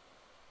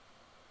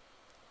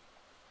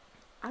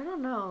 I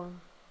don't know.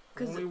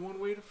 Only one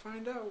way to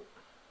find out.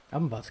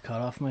 I'm about to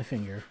cut off my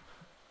finger.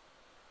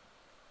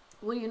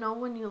 Well, you know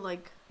when you,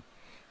 like,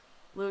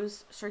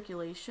 lose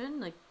circulation,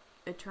 like,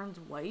 it turns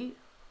white?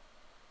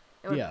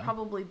 It would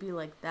probably be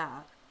like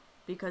that.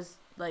 Because,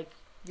 like,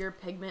 your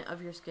pigment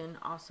of your skin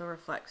also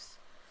reflects,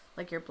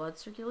 like, your blood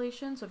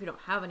circulation. So if you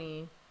don't have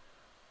any,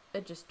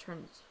 it just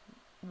turns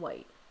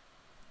white.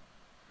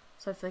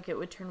 So I feel like it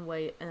would turn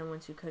white, and then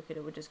once you cook it,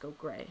 it would just go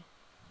gray.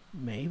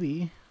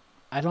 Maybe.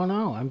 I don't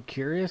know. I'm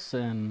curious,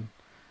 and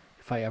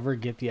if I ever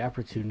get the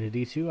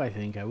opportunity to, I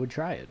think I would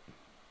try it.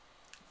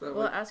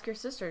 Well, ask your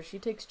sister. She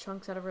takes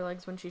chunks out of her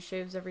legs when she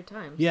shaves every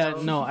time. Yeah,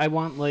 so. No, I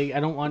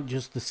don't want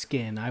just the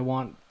skin. I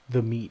want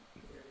the meat.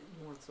 Yeah,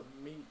 you want some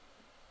meat.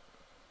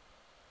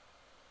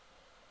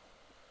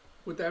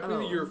 Would that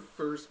be your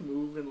first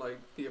move in, like,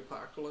 the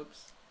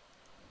apocalypse?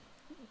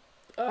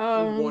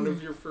 One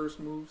of your first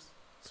moves?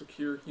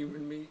 Secure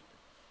human meat?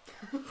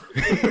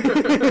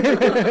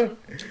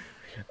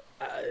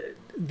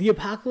 The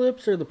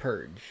apocalypse or the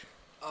purge?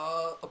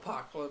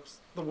 Apocalypse.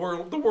 The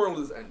world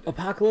is ended.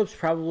 Apocalypse,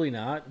 probably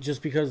not.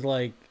 Just because,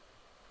 like,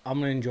 I'm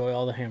gonna enjoy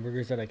all the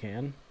hamburgers that I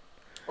can.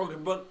 Okay,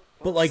 but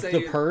like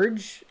the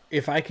purge,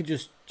 if I could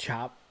just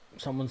chop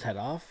someone's head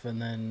off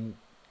and then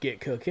get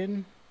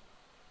cooking.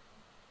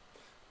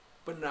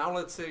 But now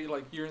let's say,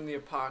 like, you're in the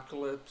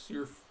apocalypse.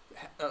 You're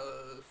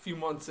a few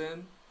months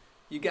in.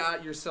 You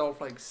got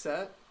yourself, like,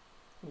 set.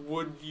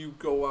 Would you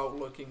go out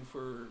looking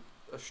for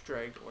a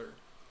straggler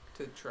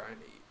to try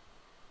and eat?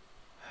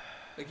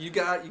 Like, you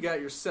got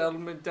your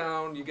settlement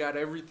down, you got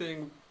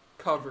everything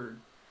covered.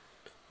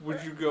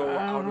 Would you go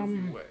out of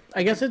your way?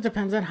 I guess it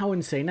depends on how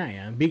insane I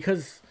am,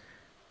 because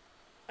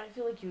I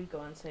feel like you would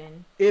go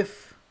insane.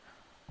 If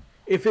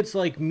it's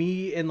like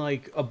me and,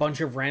 like, a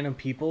bunch of random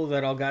people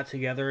that all got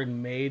together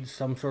and made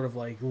some sort of,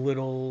 like,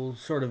 little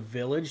sort of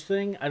village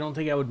thing, I don't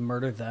think I would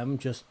murder them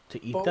just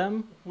to eat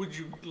them. Would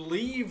you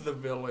leave the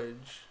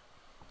village,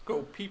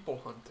 go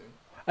people hunting?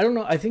 I don't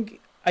know. I think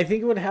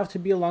it would have to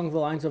be along the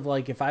lines of,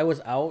 like, if I was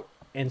out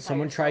and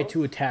someone tried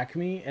to attack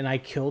me and I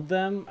killed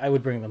them, I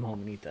would bring them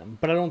home and eat them.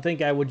 But I don't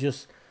think I would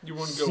just You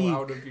wouldn't go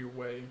out of your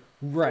way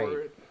right. for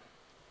it.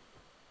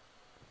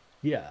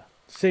 Yeah.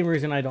 Same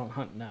reason I don't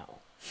hunt now.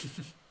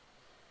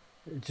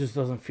 It just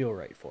doesn't feel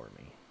right for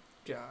me.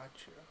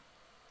 Gotcha.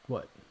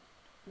 What?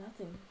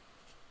 Nothing.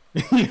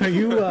 Are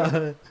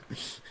you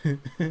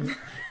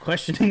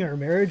questioning our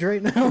marriage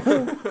right now?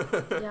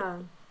 Yeah.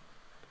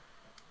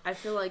 I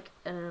feel like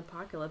in an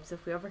apocalypse,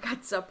 if we ever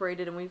got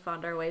separated and we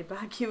found our way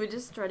back, you would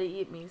just try to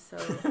eat me, so...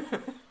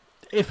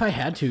 If I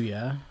had to,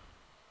 yeah.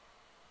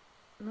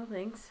 No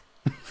thanks.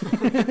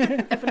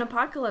 If an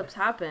apocalypse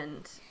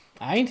happened...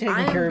 I ain't taking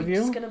care of you.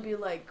 I'm just gonna be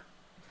like,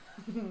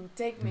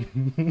 take me.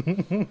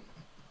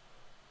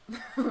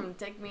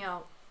 Take me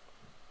out.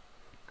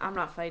 I'm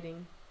not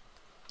fighting.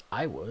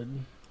 I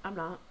would. I'm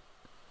not.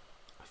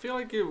 I feel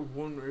like it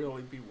wouldn't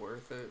really be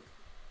worth it.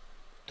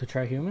 To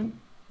try human?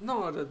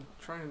 No, to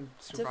try and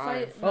survive. To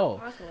fight an Oh.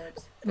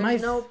 apocalypse. My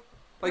There's no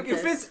Like,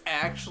 if purpose. it's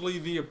actually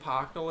the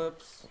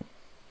apocalypse,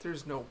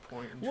 there's no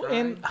point in Well, trying.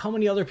 and how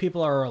many other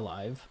people are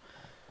alive?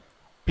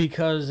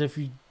 Because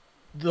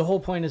the whole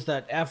point is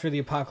that after the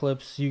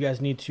apocalypse, you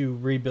guys need to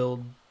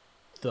rebuild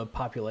the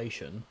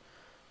population.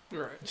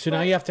 Right. So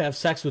now you have to have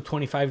sex with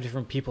 25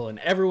 different people, and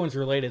everyone's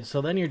related.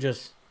 So then you're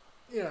just...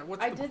 Yeah,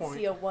 what's I the did point?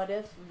 see a what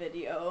if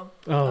video.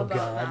 Oh, about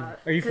God. that.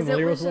 Are you 'Cause it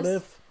familiar with was What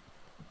just-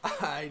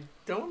 If? I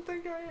don't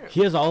think I am.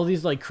 He has all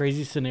these, like,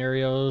 crazy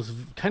scenarios.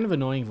 Kind of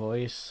annoying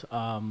voice.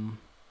 I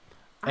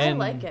And-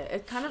 like it.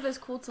 It kind of is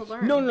cool to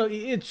learn. No,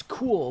 it's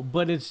cool,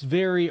 but it's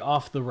very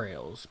off the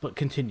rails. But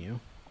continue.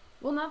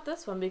 Well, not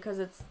this one because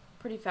it's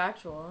pretty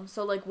factual.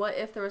 So, like, what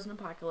if there was an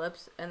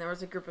apocalypse and there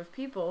was a group of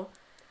people,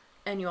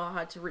 and you all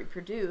had to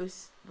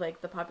reproduce? Like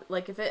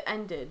like if it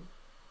ended,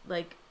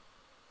 like,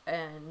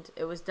 and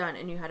it was done,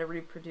 and you had to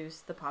reproduce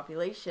the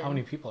population. How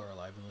many people are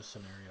alive in this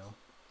scenario?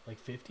 Like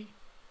 50?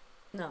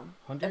 No.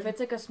 100? If it's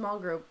like a small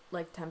group,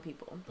 like 10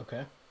 people.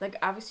 Okay. Like,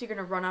 obviously, you're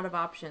gonna run out of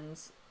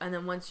options, and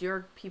then once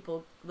your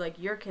people, like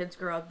your kids,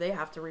 grow up, they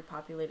have to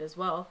repopulate as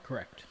well.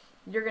 Correct.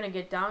 You're gonna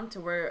get down to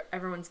where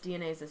everyone's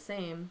DNA is the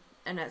same,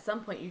 and at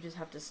some point, you just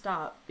have to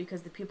stop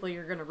because the people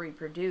you're gonna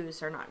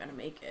reproduce are not gonna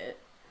make it.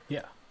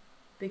 Yeah.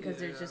 Because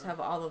they just have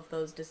all of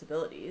those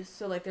disabilities.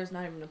 So, like, there's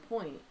not even a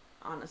point,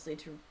 honestly,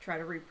 to try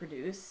to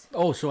reproduce.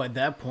 Oh, so at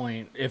that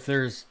point, if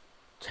there's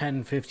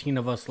 10, 15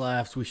 of us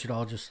left, we should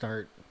all just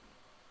start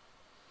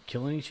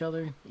killing each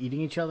other,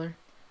 eating each other?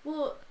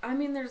 Well, I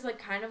mean, there's, like,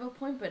 kind of a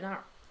point, but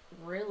not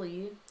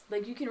really.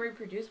 Like, you can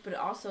reproduce, but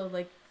also,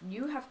 like,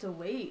 you have to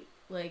wait,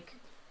 like,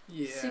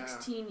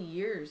 16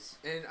 years.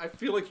 And I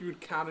feel like you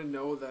would kind of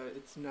know that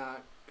it's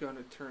not going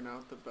to turn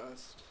out the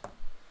best.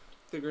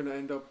 They're going to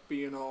end up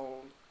being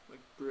all, like,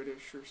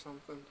 British or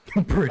something.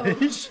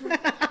 British?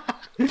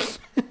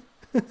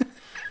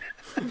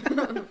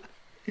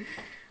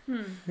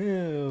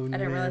 Oh, I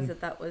didn't realize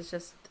that was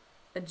just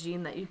a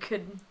gene that you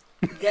could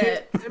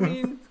get. I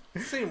mean,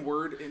 same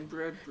word,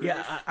 inbred, British.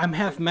 Yeah, I'm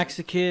half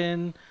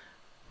Mexican.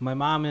 My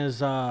mom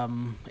is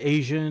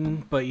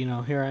Asian, but, you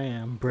know, here I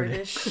am,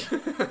 British.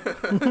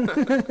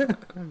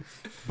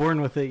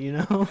 Born with it, you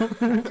know?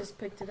 I just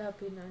picked it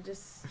up, you know,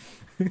 just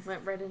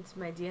went right into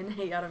my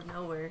DNA out of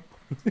nowhere.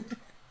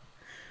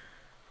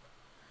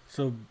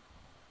 So,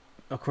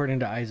 according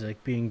to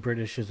Isaac, being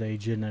British is a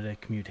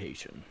genetic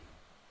mutation.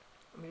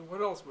 I mean,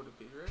 what else would it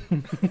be,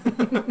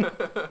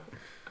 right?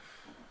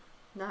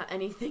 Not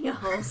anything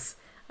else,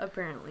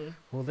 apparently.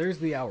 Well, there's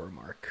the hour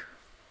mark.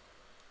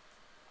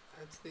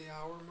 That's the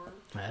hour mark.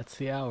 That's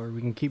the hour.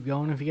 We can keep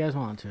going if you guys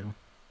want to.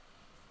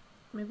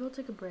 Maybe we'll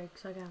take a break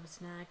so I can have a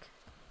snack.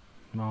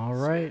 All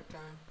right.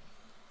 Snack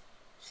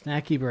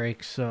time. Snacky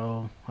break.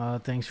 So,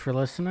 thanks for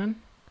listening.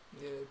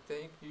 Yeah,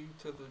 thank you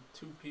to the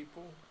 2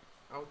 people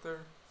out there.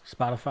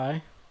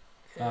 Spotify,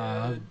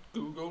 And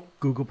Google,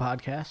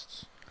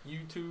 Podcasts.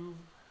 YouTube,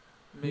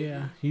 maybe.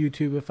 Yeah,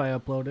 YouTube if I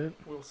upload it.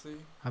 We'll see.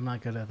 I'm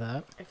not good at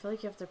that. I feel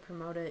like you have to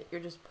promote it. You're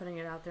just putting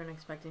it out there and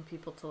expecting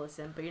people to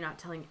listen, but you're not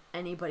telling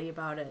anybody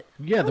about it.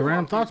 Yeah, the A lot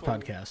Random of Thoughts people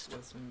podcast.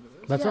 listening to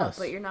this. That's yeah, us.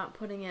 But you're not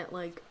putting it,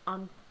 like,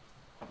 on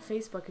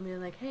Facebook and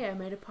being like, hey, I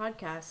made a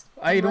podcast.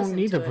 I don't Listen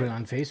need to put it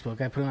on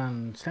Facebook. I put it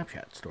on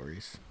Snapchat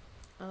stories.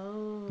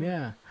 Oh.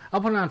 Yeah. I'll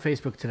put it on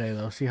Facebook today,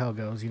 though. See how it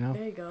goes, you know?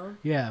 There you go.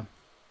 Yeah.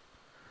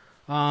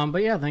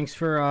 But yeah, thanks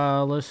for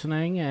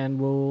listening, and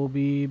we'll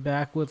be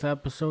back with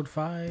episode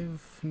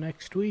 5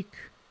 next week.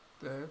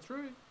 That's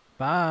right.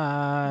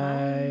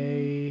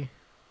 Bye.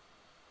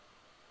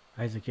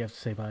 Isaac, you have to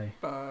say bye.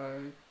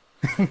 Bye.